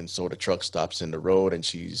directions. And so the truck stops in the road, and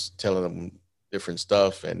she's telling them different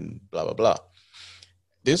stuff and blah, blah, blah.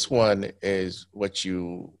 This one is what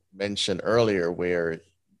you mentioned earlier, where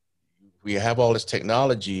we have all this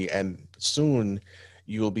technology, and soon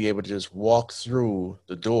you will be able to just walk through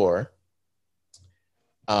the door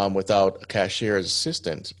without a cashier's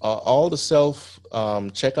assistant. All the self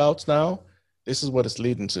checkouts now, this is what it's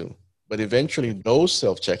leading to. But eventually, those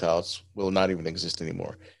self checkouts will not even exist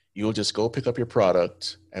anymore. You'll just go pick up your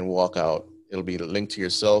product and walk out. It'll be linked to your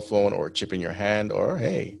cell phone or a chip in your hand, or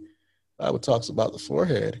hey, Bible talks about the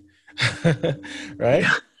forehead, right?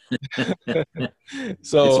 Yeah. It's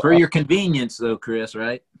So, for your convenience, though, Chris,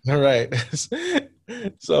 right? all right.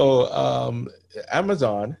 So,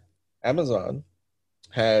 Amazon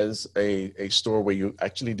has a store where you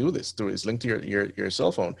actually do this through it's linked to your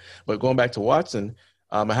cell phone. But going back to Watson,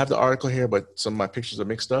 I have the article here, but some of my pictures are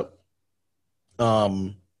mixed up.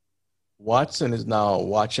 Watson is now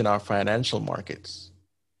watching our financial markets.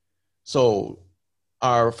 So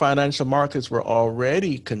our financial markets were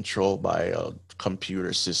already controlled by a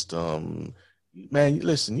computer system. Man,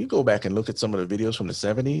 listen, you go back and look at some of the videos from the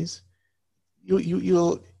 70s,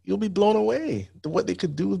 you'll be blown away to what they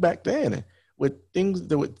could do back then with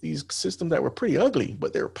with these systems that were pretty ugly,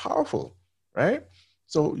 but they were powerful, right?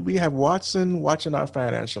 So we have Watson watching our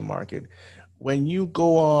financial market. When you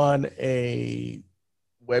go on a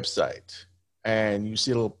website and you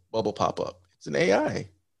see a little bubble pop up, it's an AI.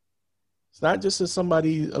 It's not just a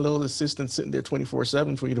little assistant sitting there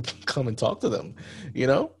 24/7 for you to come and talk to them, you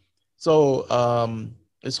know? So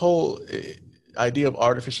this whole idea of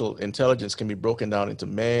artificial intelligence can be broken down into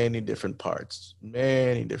many different parts,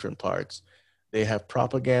 many different parts. They have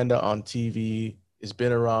propaganda on TV. It's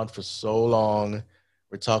been around for so long.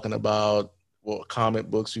 We're talking about comic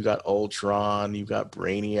books. You got Ultron, you got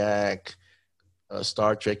Brainiac,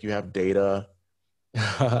 Star Trek, you have Data.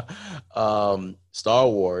 Star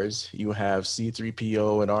Wars, you have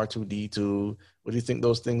C3PO and R2D2. What do you think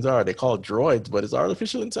those things are? They call it droids, but it's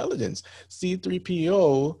artificial intelligence.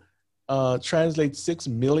 C3PO translates 6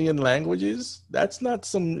 million languages. That's not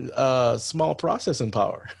some small processing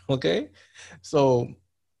power, okay? So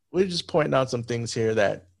we're just pointing out some things here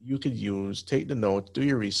that you could use, take the notes, do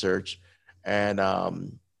your research, and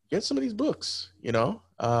get some of these books,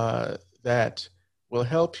 that will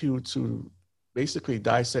help you to basically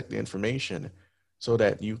dissect the information so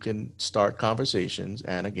that you can start conversations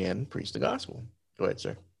and again preach the gospel. Go ahead,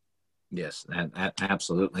 sir. Yes,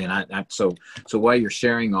 absolutely. And so while you're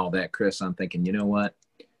sharing all that, Chris, I'm thinking, you know what?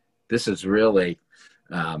 This is really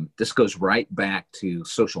this goes right back to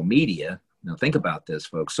social media. Now think about this,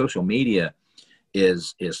 folks. Social media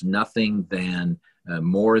is nothing than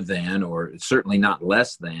more than, or certainly not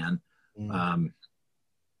less than,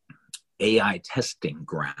 AI testing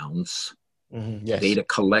grounds. Yes. Data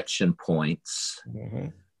collection points.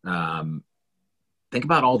 Think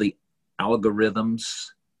about all the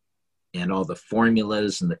algorithms and all the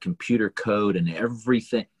formulas and the computer code and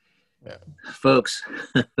everything. Yeah. Folks,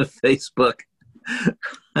 Facebook,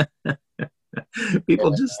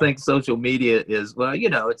 people just think social media is, well,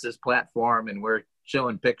 it's this platform and we're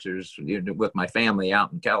showing pictures with my family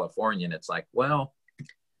out in California. And it's like, well,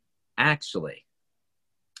 actually,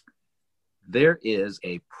 there is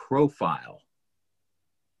a profile,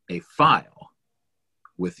 a file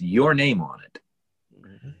with your name on it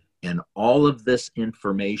and all of this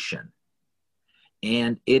information.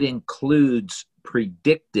 And it includes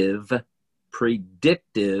predictive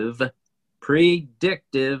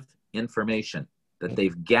information that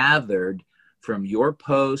they've gathered from your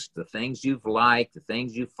post, the things you've liked, the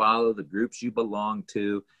things you follow, the groups you belong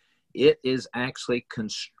to. It is actually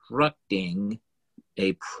constructing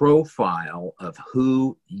a profile of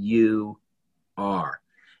who you are.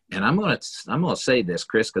 And I'm going to say this,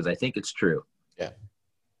 Chris, because I think it's true. Yeah.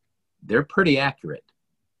 They're pretty accurate.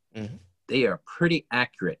 Mm-hmm. They are pretty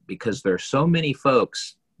accurate because there are so many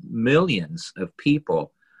folks, millions of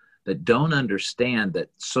people that don't understand that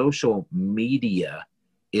social media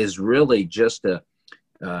is really just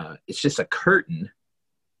it's just a curtain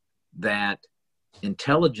that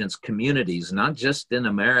intelligence communities, not just in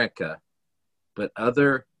America, but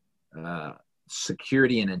other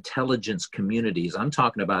security and intelligence communities. I'm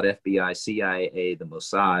talking about FBI, CIA, the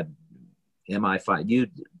Mossad, MI5,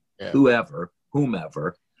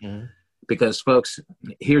 whomever. Mm-hmm. Because, folks,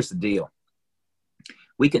 here's the deal.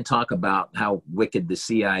 We can talk about how wicked the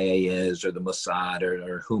CIA is or the Mossad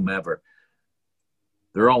or whomever.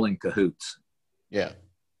 They're all in cahoots. Yeah.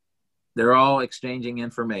 They're all exchanging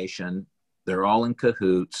information. They're all in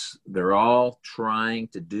cahoots. They're all trying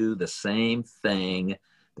to do the same thing.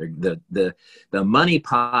 The money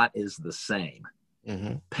pot is the same,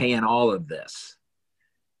 paying all of this.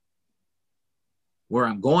 Where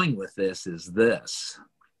I'm going with this is this.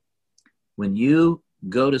 When you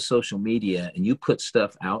go to social media and you put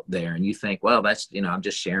stuff out there and you think, well, that's, I'm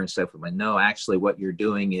just sharing stuff with no, actually what you're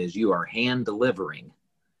doing is you are hand delivering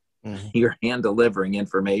Mhm. You're hand delivering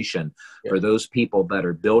information for those people that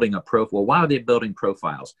are building a profile. Why are they building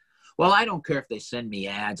profiles? Well, I don't care if they send me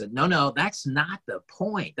ads. No, that's not the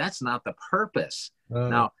point. That's not the purpose.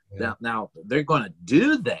 Now they're going to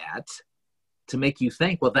do that to make you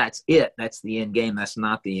think, well, that's it. That's the end game. That's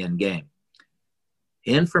not the end game.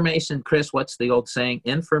 Information, Chris, what's the old saying?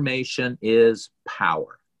 Information is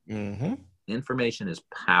power. Mm-hmm. Information is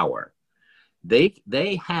power.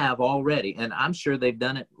 They have already, and I'm sure they've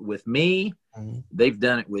done it with me. Mm-hmm. They've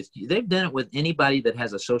done it with anybody that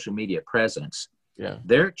has a social media presence. Yeah.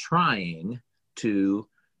 They're trying to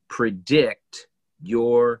predict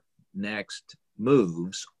your next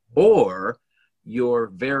moves or your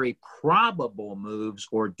very probable moves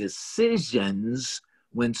or decisions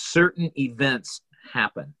when certain events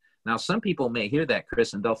happen. Now, some people may hear that,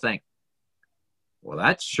 Chris, and they'll think, well,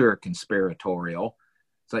 that's sure conspiratorial.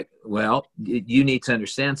 It's like, well, you need to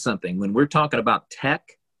understand something. When we're talking about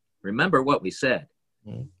tech, remember what we said.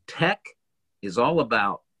 Mm-hmm. Tech is all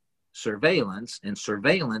about surveillance, and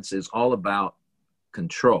surveillance is all about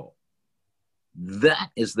control. That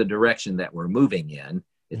is the direction that we're moving in.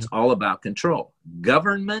 It's all about control.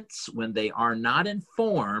 Governments, when they are not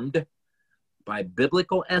informed by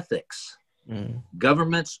biblical ethics,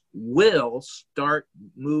 governments will start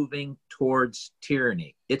moving towards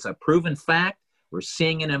tyranny. It's a proven fact. We're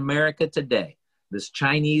seeing in America today. This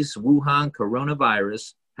Chinese Wuhan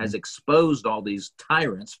coronavirus has exposed all these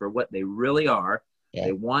tyrants for what they really are. Yeah.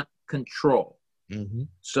 They want control. Mm-hmm.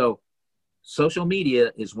 So social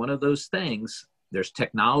media is one of those things. There's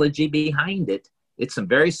technology behind it. It's some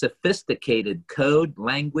very sophisticated code,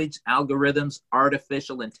 language, algorithms,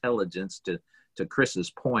 artificial intelligence, to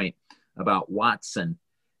Chris's point about Watson.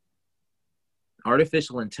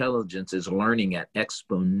 Artificial intelligence is learning at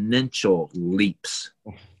exponential leaps.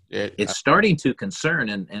 It's starting to concern,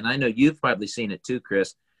 and I know you've probably seen it too,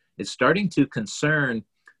 Chris. It's starting to concern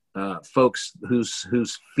folks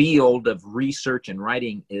whose field of research and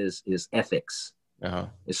writing is ethics. Uh-huh.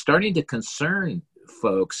 It's starting to concern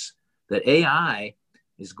folks that AI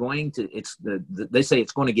is going to, they say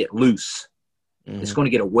it's going to get loose. Mm-hmm. It's going to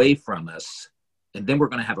get away from us. And then we're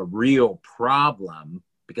going to have a real problem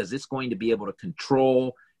because it's going to be able to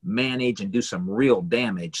control, manage, and do some real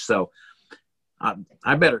damage. So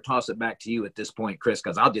I better toss it back to you at this point, Chris,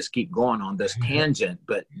 because I'll just keep going on this tangent.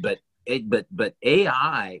 But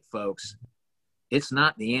AI, folks, it's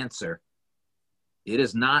not the answer. It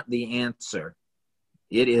is not the answer.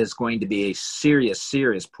 It is going to be a serious,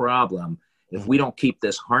 serious problem if we don't keep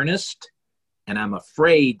this harnessed. And I'm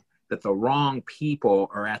afraid that the wrong people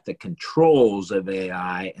are at the controls of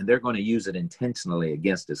AI, and they're going to use it intentionally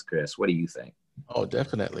against us, Chris. What do you think? Oh,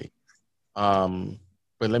 definitely.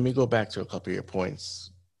 But let me go back to a couple of your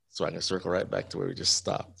points so I can circle right back to where we just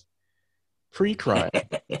stopped. Pre-crime.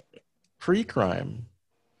 Pre-crime.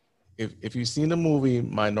 If you've seen the movie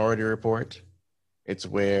Minority Report, it's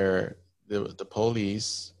where the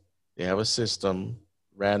police, they have a system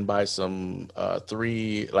ran by some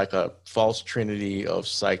like a false trinity of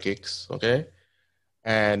psychics, okay?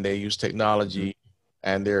 And they use technology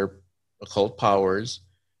and their occult powers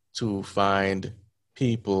to find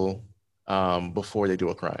people before they do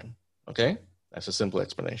a crime, okay? That's a simple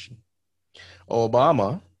explanation.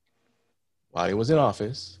 Obama, while he was in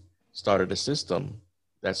office, started a system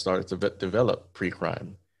that started to develop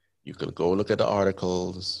pre-crime. You could go look at the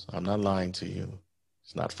articles. I'm not lying to you.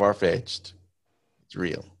 It's not far-fetched. It's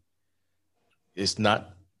real. It's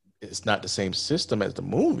not the same system as the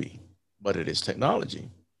movie, but it is technology.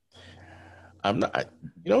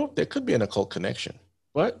 There could be an occult connection,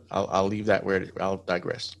 but I'll leave that where I'll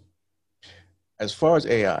digress. As far as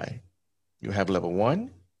AI, you have level 1,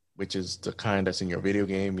 which is the kind that's in your video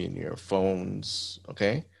game, in your phones,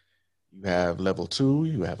 okay? You have level 2,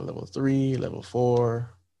 you have level 3, level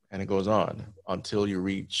 4, and it goes on until you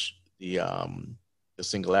reach the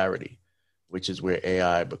singularity, which is where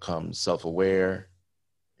AI becomes self-aware.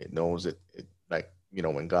 It knows it like,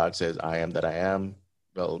 when God says, I am that I am,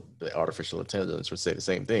 well, the artificial intelligence would say the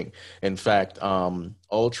same thing. In fact,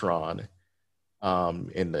 Ultron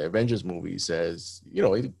in the Avengers movie says, he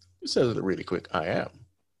says it really quick, I am,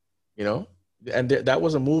 and that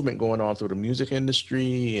was a movement going on through the music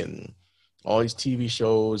industry and all these TV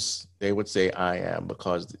shows. They would say I am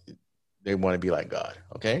because they want to be like God.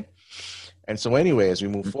 Okay. And so anyway, as we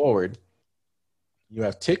move forward, you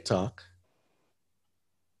have TikTok.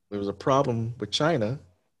 There was a problem with China,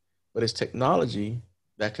 but it's technology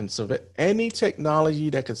that can any technology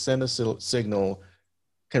that can send a signal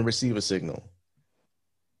can receive a signal.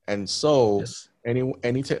 And so yes,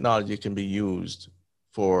 any technology can be used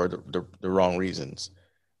for the wrong reasons.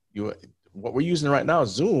 what we're using right now,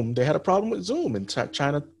 Zoom, they had a problem with Zoom and trying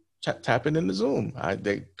to tap it into Zoom.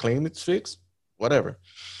 They claim it's fixed, whatever.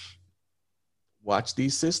 Watch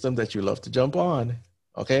these systems that you love to jump on.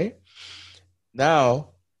 Okay. Now,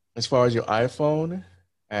 as far as your iPhone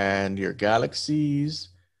and your Galaxies,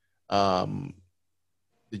 um,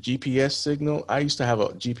 the GPS signal, I used to have a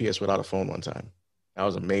GPS without a phone one time. I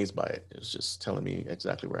was amazed by it. It was just telling me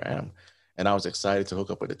exactly where I am. And I was excited to hook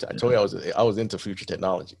up with it. I told you I was into future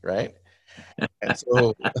technology, right? And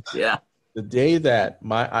so Yeah. the day that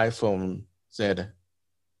my iPhone said,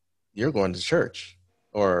 "You're going to church,"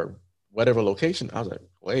 or whatever location, I was like,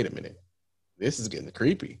 wait a minute, this is getting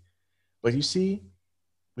creepy. But you see,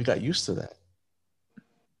 we got used to that.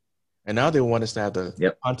 And now they want us to have the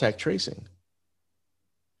Yep. contact tracing.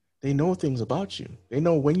 They know things about you. They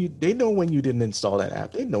know when you didn't install that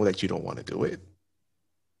app. They know that you don't want to do it.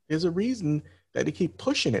 There's a reason that they keep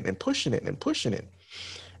pushing it and pushing it and pushing it.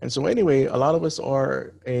 And so anyway, a lot of us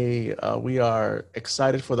are we are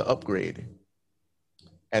excited for the upgrade.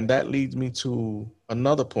 And that leads me to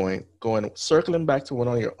another point, circling back to one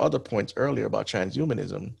of your other points earlier about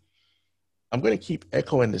transhumanism. I'm going to keep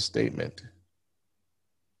echoing this statement.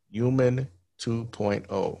 Human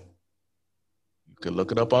 2.0. You can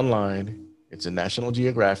look it up online. It's in National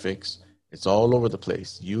Geographics. It's all over the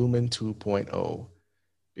place. Human 2.0,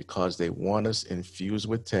 because they want us infused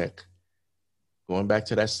with tech. Going back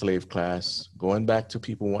to that slave class, going back to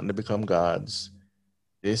people wanting to become gods.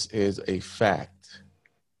 This is a fact.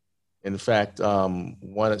 In fact, some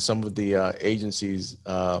of the agencies,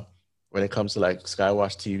 when it comes to like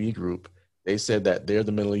Skywatch TV Group, they said that they're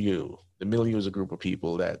the milieu. The milieu is a group of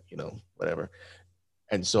people that, whatever.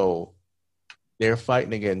 And so they're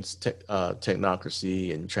fighting against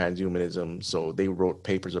technocracy and transhumanism. So they wrote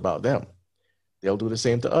papers about them. They'll do the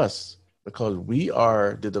same to us because we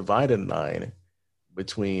are the dividing line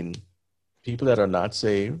between people that are not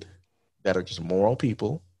saved, that are just moral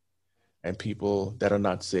people, and people that are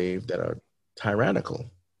not saved, that are tyrannical.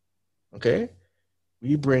 Okay?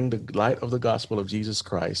 We bring the light of the gospel of Jesus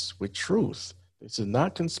Christ with truth. This is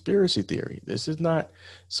not conspiracy theory. This is not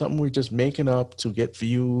something we're just making up to get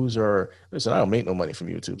views or, listen, I don't make no money from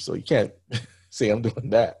YouTube, so you can't say I'm doing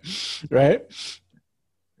that, right?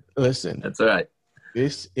 Listen. That's all right.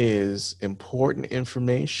 This is important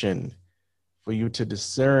information for you to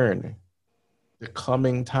discern the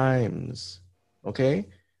coming times, okay?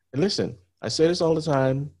 And listen, I say this all the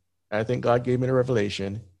time. I think God gave me the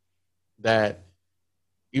revelation that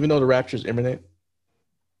even though the rapture is imminent,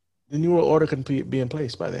 the New World Order can be in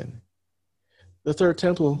place by then. The third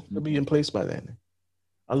temple could be in place by then.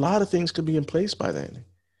 A lot of things could be in place by then.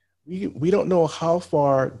 We don't know how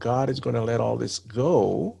far God is going to let all this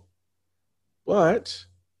go, but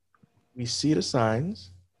we see the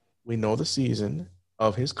signs. We know the season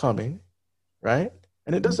of his coming, right?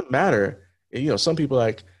 And it doesn't matter. Some people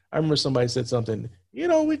I remember somebody said something,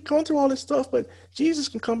 we've gone through all this stuff, but Jesus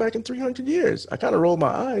can come back in 300 years. I kind of rolled my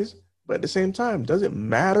eyes, but at the same time, does it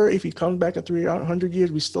matter if he comes back in 300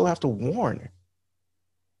 years? We still have to warn.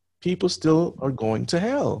 People still are going to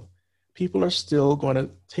hell. People are still going to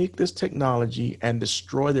take this technology and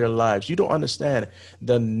destroy their lives. You don't understand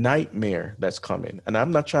the nightmare that's coming. And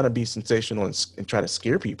I'm not trying to be sensational and try to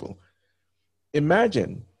scare people.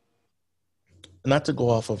 Imagine, not to go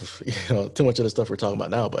off of too much of the stuff we're talking about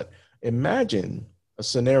now, but imagine a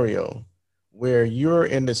scenario where you're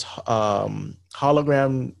in this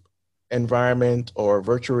hologram environment or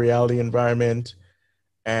virtual reality environment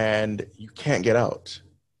and you can't get out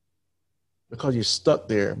because you're stuck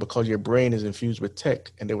there because your brain is infused with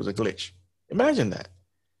tech and there was a glitch. Imagine that.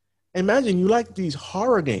 Imagine you like these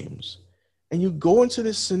horror games and you go into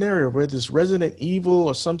this scenario where this Resident Evil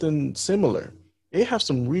or something similar. They have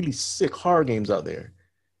some really sick horror games out there.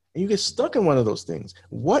 And you get stuck in one of those things.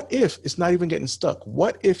 What if it's not even getting stuck?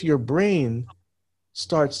 What if your brain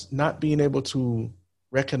starts not being able to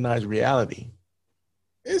recognize reality?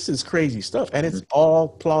 This is crazy stuff. And it's all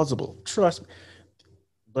plausible. Trust me.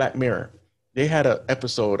 Black Mirror. They had an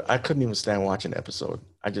episode. I couldn't even stand watching the episode.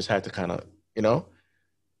 I just had to kind of,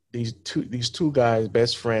 these two guys,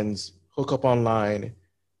 best friends, hook up online.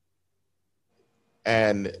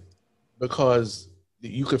 And because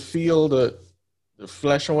you could feel the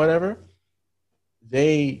flesh or whatever,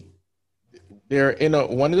 they're in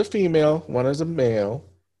one is a female, one is a male,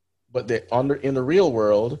 but they're in the real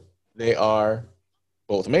world, they are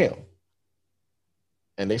both male.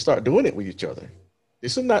 And they start doing it with each other.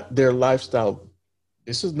 This is not their lifestyle.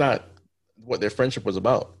 This is not what their friendship was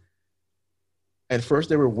about. At first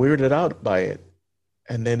they were weirded out by it.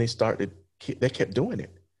 And then they kept doing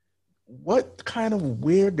it. what kind of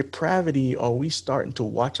weird depravity are we starting to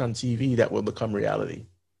watch on TV that will become reality?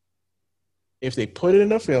 If they put it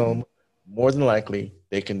in a film, more than likely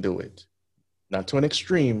they can do it. Not to an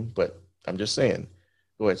extreme, but I'm just saying.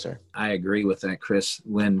 Go ahead, sir. I agree with that, Chris.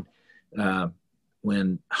 When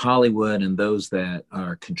Hollywood and those that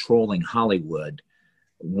are controlling Hollywood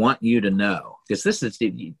want you to know, because this is,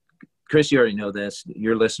 Chris, you already know this.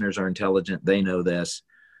 Your listeners are intelligent. They know this.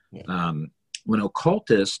 Yeah. When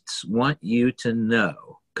occultists want you to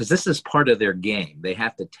know, because this is part of their game, they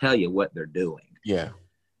have to tell you what they're doing. Yeah.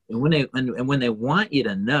 And when they want you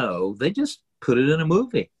to know, they just put it in a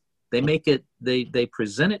movie. They make it. They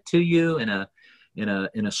present it to you in a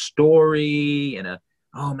story.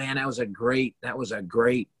 Oh man, that was a great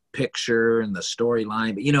picture and the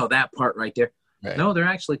storyline. But you know that part right there. Right. No, they're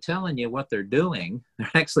actually telling you what they're doing.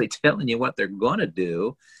 They're actually telling you what they're going to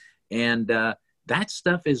do, and that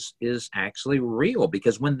stuff is actually real,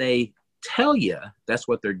 because when they tell you that's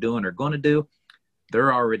what they're doing or going to do,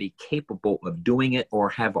 they're already capable of doing it or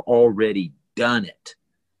have already done it.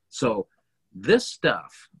 So this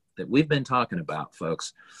stuff that we've been talking about,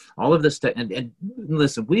 folks, all of this stuff, and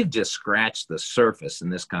listen, we've just scratched the surface in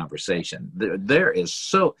this conversation. There is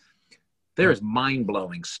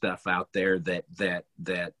mind-blowing stuff out there that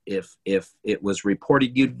if it was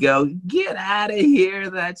reported, you'd go, get out of here.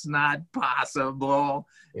 That's not possible.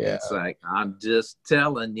 Yeah. It's like, I'm just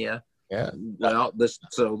telling you. Yeah. Well, let's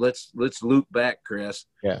loop back, Chris.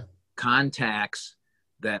 Yeah. Contacts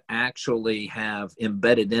that actually have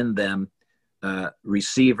embedded in them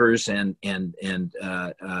receivers and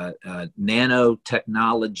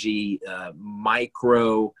nanotechnology,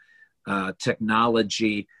 micro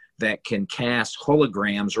technology that can cast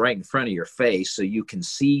holograms right in front of your face so you can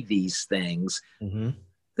see these things. Mm-hmm.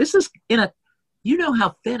 This is you know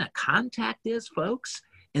how thin a contact is, folks?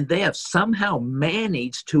 And they have somehow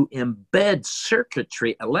managed to embed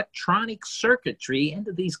circuitry, electronic circuitry,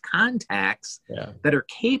 into these contacts that are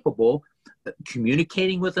capable of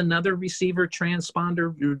communicating with another receiver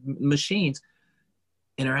transponder machines,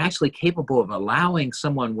 and are actually capable of allowing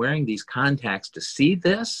someone wearing these contacts to see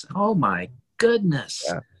this. Oh my goodness.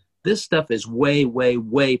 Yeah. This stuff is way, way,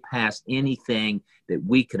 way past anything that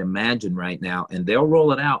we could imagine right now. And they'll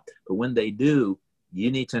roll it out. But when they do,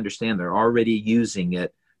 you need to understand they're already using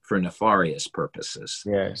it for nefarious purposes.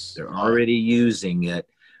 Yes. They're already using it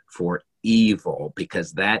for evil,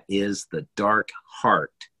 because that is the dark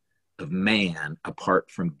heart of man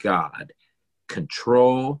apart from God.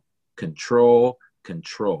 Control, control,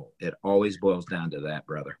 control. It always boils down to that,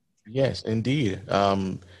 brother. Yes, indeed.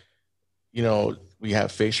 You know, we have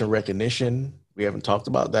facial recognition. We haven't talked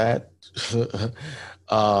about that.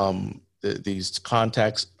 These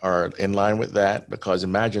contacts are in line with that, because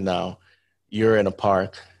imagine now you're in a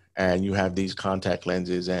park and you have these contact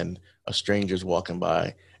lenses and a stranger's walking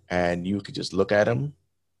by, and you could just look at him,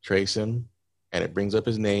 trace him, and it brings up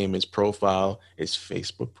his name, his profile, his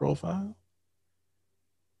Facebook profile.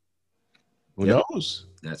 Who knows?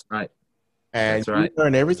 That's right. And you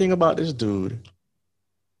learn everything about this dude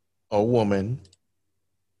or woman,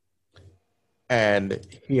 and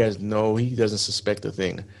he doesn't suspect a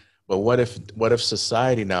thing. But what if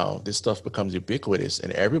society now, this stuff becomes ubiquitous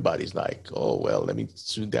and everybody's like, oh, well, let me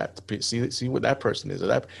see what that person is.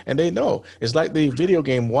 And they know. It's like the video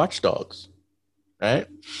game Watch Dogs, right?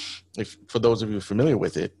 For those of you familiar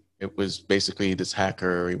with it, it was basically this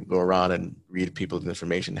hacker would go around and read people's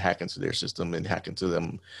information, hack into their system and hack into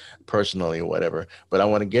them personally or whatever. But I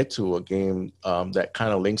want to get to a game that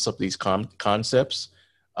kind of links up these concepts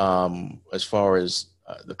as far as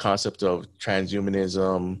the concept of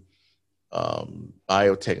transhumanism,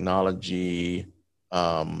 biotechnology,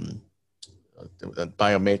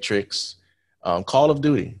 biometrics, Call of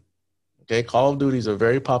Duty. Okay, Call of Duty is a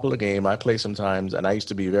very popular game. I play sometimes, and I used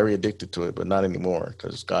to be very addicted to it, but not anymore,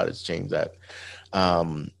 because God has changed that.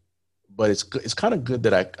 But it's kind of good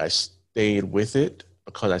that I stayed with it,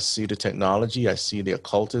 because I see the technology, I see the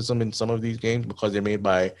occultism in some of these games, because they're made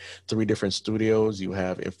by 3 different studios. You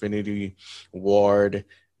have Infinity Ward,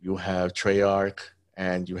 you have Treyarch,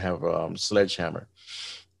 and you have Sledgehammer.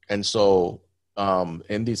 And so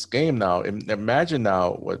in this game now, imagine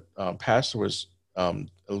now what Pastor was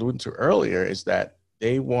alluding to earlier, is that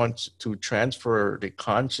they want to transfer the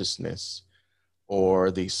consciousness or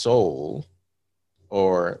the soul,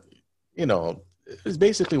 or, you know, it's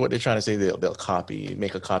basically what they're trying to say. They'll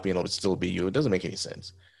make a copy, and it'll still be you. It doesn't make any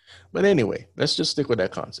sense. But anyway, let's just stick with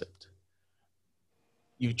that concept.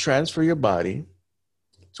 You transfer your body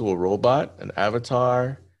to a robot, an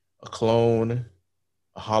avatar, a clone,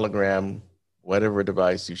 a hologram, whatever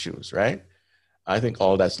device you choose, right? I think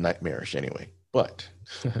all that's nightmarish anyway. But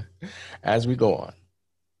as we go on,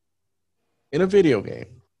 in a video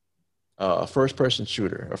game, a first-person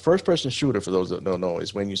shooter, for those that don't know,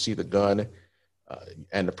 is when you see the gun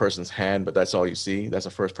and the person's hand, but that's all you see. That's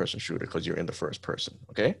a first-person shooter because you're in the first person,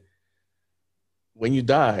 okay? When you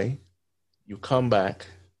die, you come back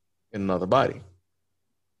in another body,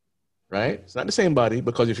 right? It's not the same body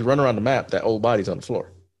because if you run around the map, that old body's on the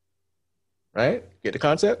floor, right? Get the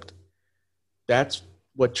concept? That's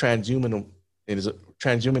what transhumanism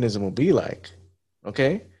will be like,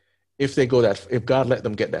 okay? If God let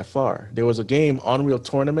them get that far. There was a game, Unreal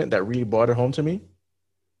Tournament, that really brought it home to me.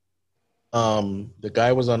 The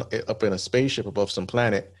guy was up in a spaceship above some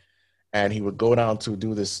planet, and he would go down to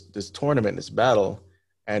do this tournament, this battle,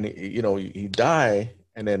 and he'd die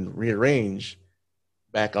and then rearrange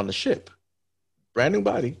back on the ship. Brand new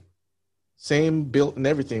body, same built and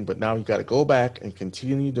everything, but now you got to go back and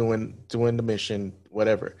continue doing the mission,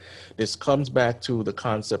 whatever. This comes back to the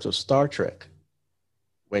concept of Star Trek.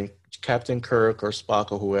 When Captain Kirk or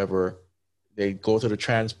Spock or whoever, they go to the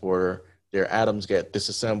transporter, their atoms get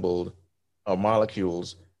disassembled, or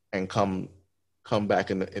molecules, and come back,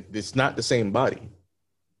 and it's not the same body.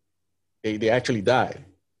 They actually died.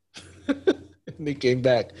 And they came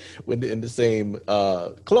back in the same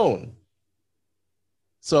clone.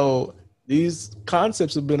 So these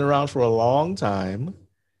concepts have been around for a long time,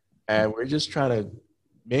 and we're just trying to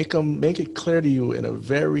make it clear to you in a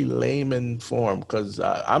very layman form, because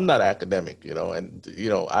I'm not academic, and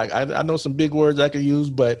I know some big words I could use,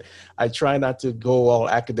 but I try not to go all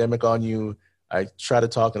academic on you. I try to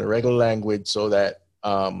talk in a regular language so that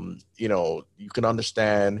you can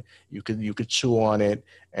understand, you could chew on it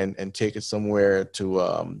and take it somewhere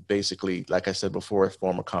to basically, like I said before,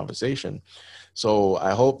 form a conversation. So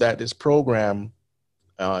I hope that this program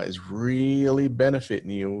is really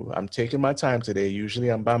benefiting you. I'm taking my time today. Usually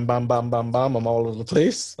I'm bam, bam, bam, bam, bam. I'm all over the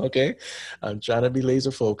place. Okay. I'm trying to be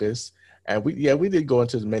laser focused. And we did go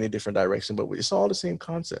into many different directions, but it's all the same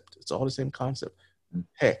concept. It's all the same concept.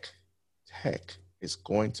 Tech is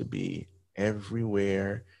going to be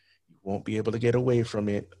everywhere. You won't be able to get away from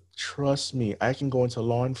it. Trust me. I can go into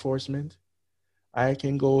law enforcement. I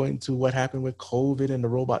can go into what happened with COVID and the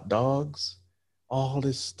robot dogs. All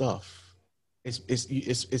this stuff.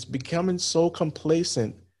 It's becoming so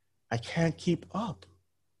complacent. I can't keep up.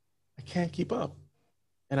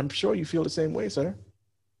 And I'm sure you feel the same way, sir.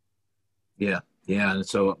 Yeah. And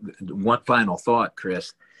so one final thought,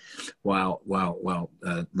 Chris, while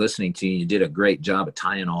listening to you, you did a great job of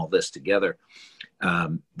tying all this together.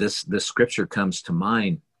 This scripture comes to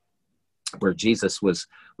mind where Jesus was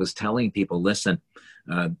telling people, listen,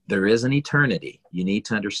 there is an eternity. You need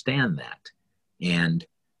to understand that. And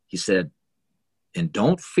he said, and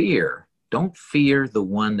don't fear the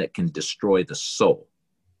one that can destroy the soul.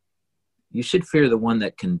 You should fear the one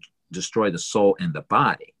that can destroy the soul and the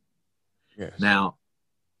body. Yes. Now,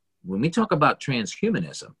 when we talk about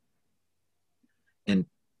transhumanism and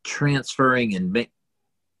transferring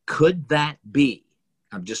could that be,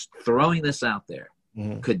 I'm just throwing this out there,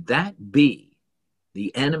 could that be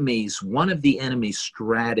one of the enemy's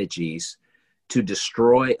strategies to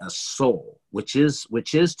destroy a soul, which is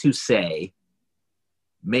to say,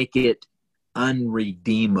 make it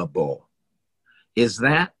unredeemable? Is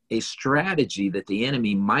that a strategy that the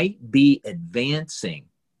enemy might be advancing,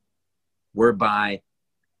 whereby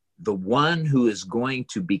the one who is going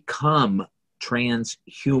to become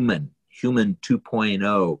transhuman, human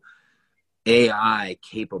 2.0, AI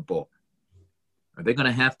capable, are they going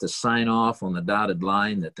to have to sign off on the dotted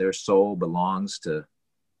line that their soul belongs to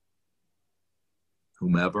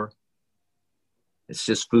whomever? It's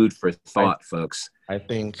just food for thought, folks. I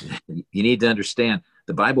think you need to understand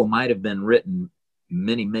the Bible might have been written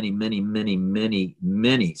many, many, many, many, many,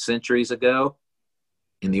 many centuries ago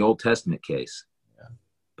in the Old Testament case. Yeah.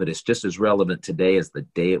 But it's just as relevant today as the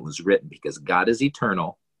day it was written, because God is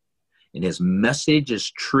eternal and his message is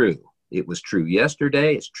true. It was true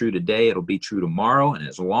yesterday. It's true today. It'll be true tomorrow. And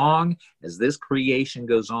as long as this creation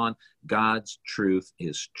goes on, God's truth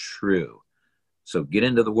is true. So get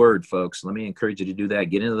into the word, folks. Let me encourage you to do that.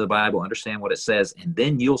 Get into the Bible, understand what it says, and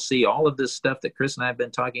then you'll see all of this stuff that Chris and I have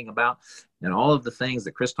been talking about, and all of the things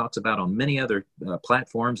that Chris talks about on many other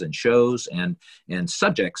platforms and shows and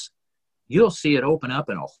subjects. You'll see it open up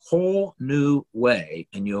in a whole new way,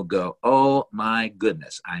 and you'll go, oh my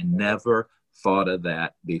goodness, I never thought of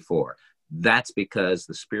that before. That's because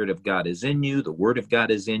the Spirit of God is in you, the Word of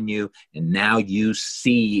God is in you, and now you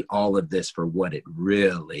see all of this for what it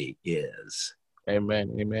really is.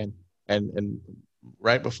 Amen. And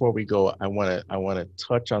right before we go, I want to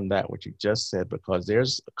touch on that what you just said, because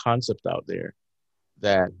there's a concept out there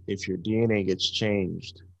that if your DNA gets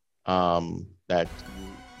changed, that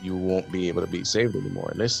you won't be able to be saved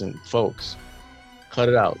anymore. Listen, folks, cut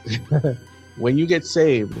it out. When you get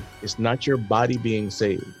saved, it's not your body being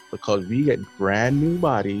saved, because we get brand new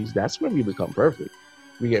bodies. That's when we become perfect.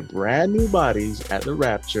 We get brand new bodies at the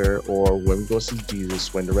rapture, or when we go see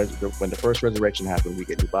Jesus, when the first resurrection happens, we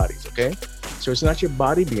get new bodies. Okay, so it's not your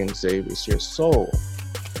body being saved; it's your soul.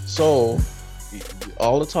 So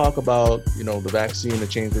all the talk about the vaccine to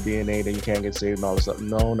change the DNA, then you can't get saved and all this stuff.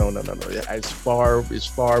 No. It's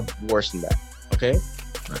far worse than that. Okay.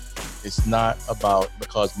 It's not about,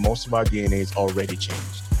 because most of our DNA is already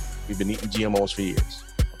changed. We've been eating GMOs for years.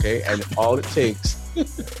 Okay, and all it takes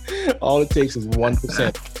is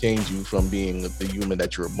 1% to change you from being the human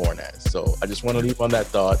that you were born as. So I just want to leave on that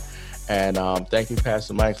thought. And thank you,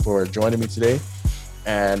 Pastor Mike, for joining me today.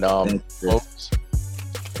 And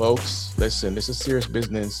folks, listen, this is serious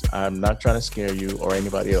business. I'm not trying to scare you or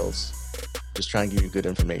anybody else. Just trying to give you good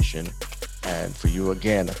information. And for you,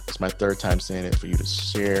 again, it's my third time saying it, for you to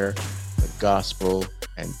share the gospel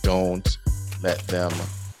and don't let them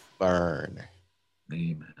burn.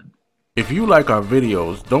 Amen. If you like our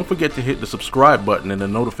videos, don't forget to hit the subscribe button and the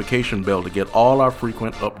notification bell to get all our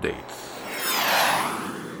frequent updates.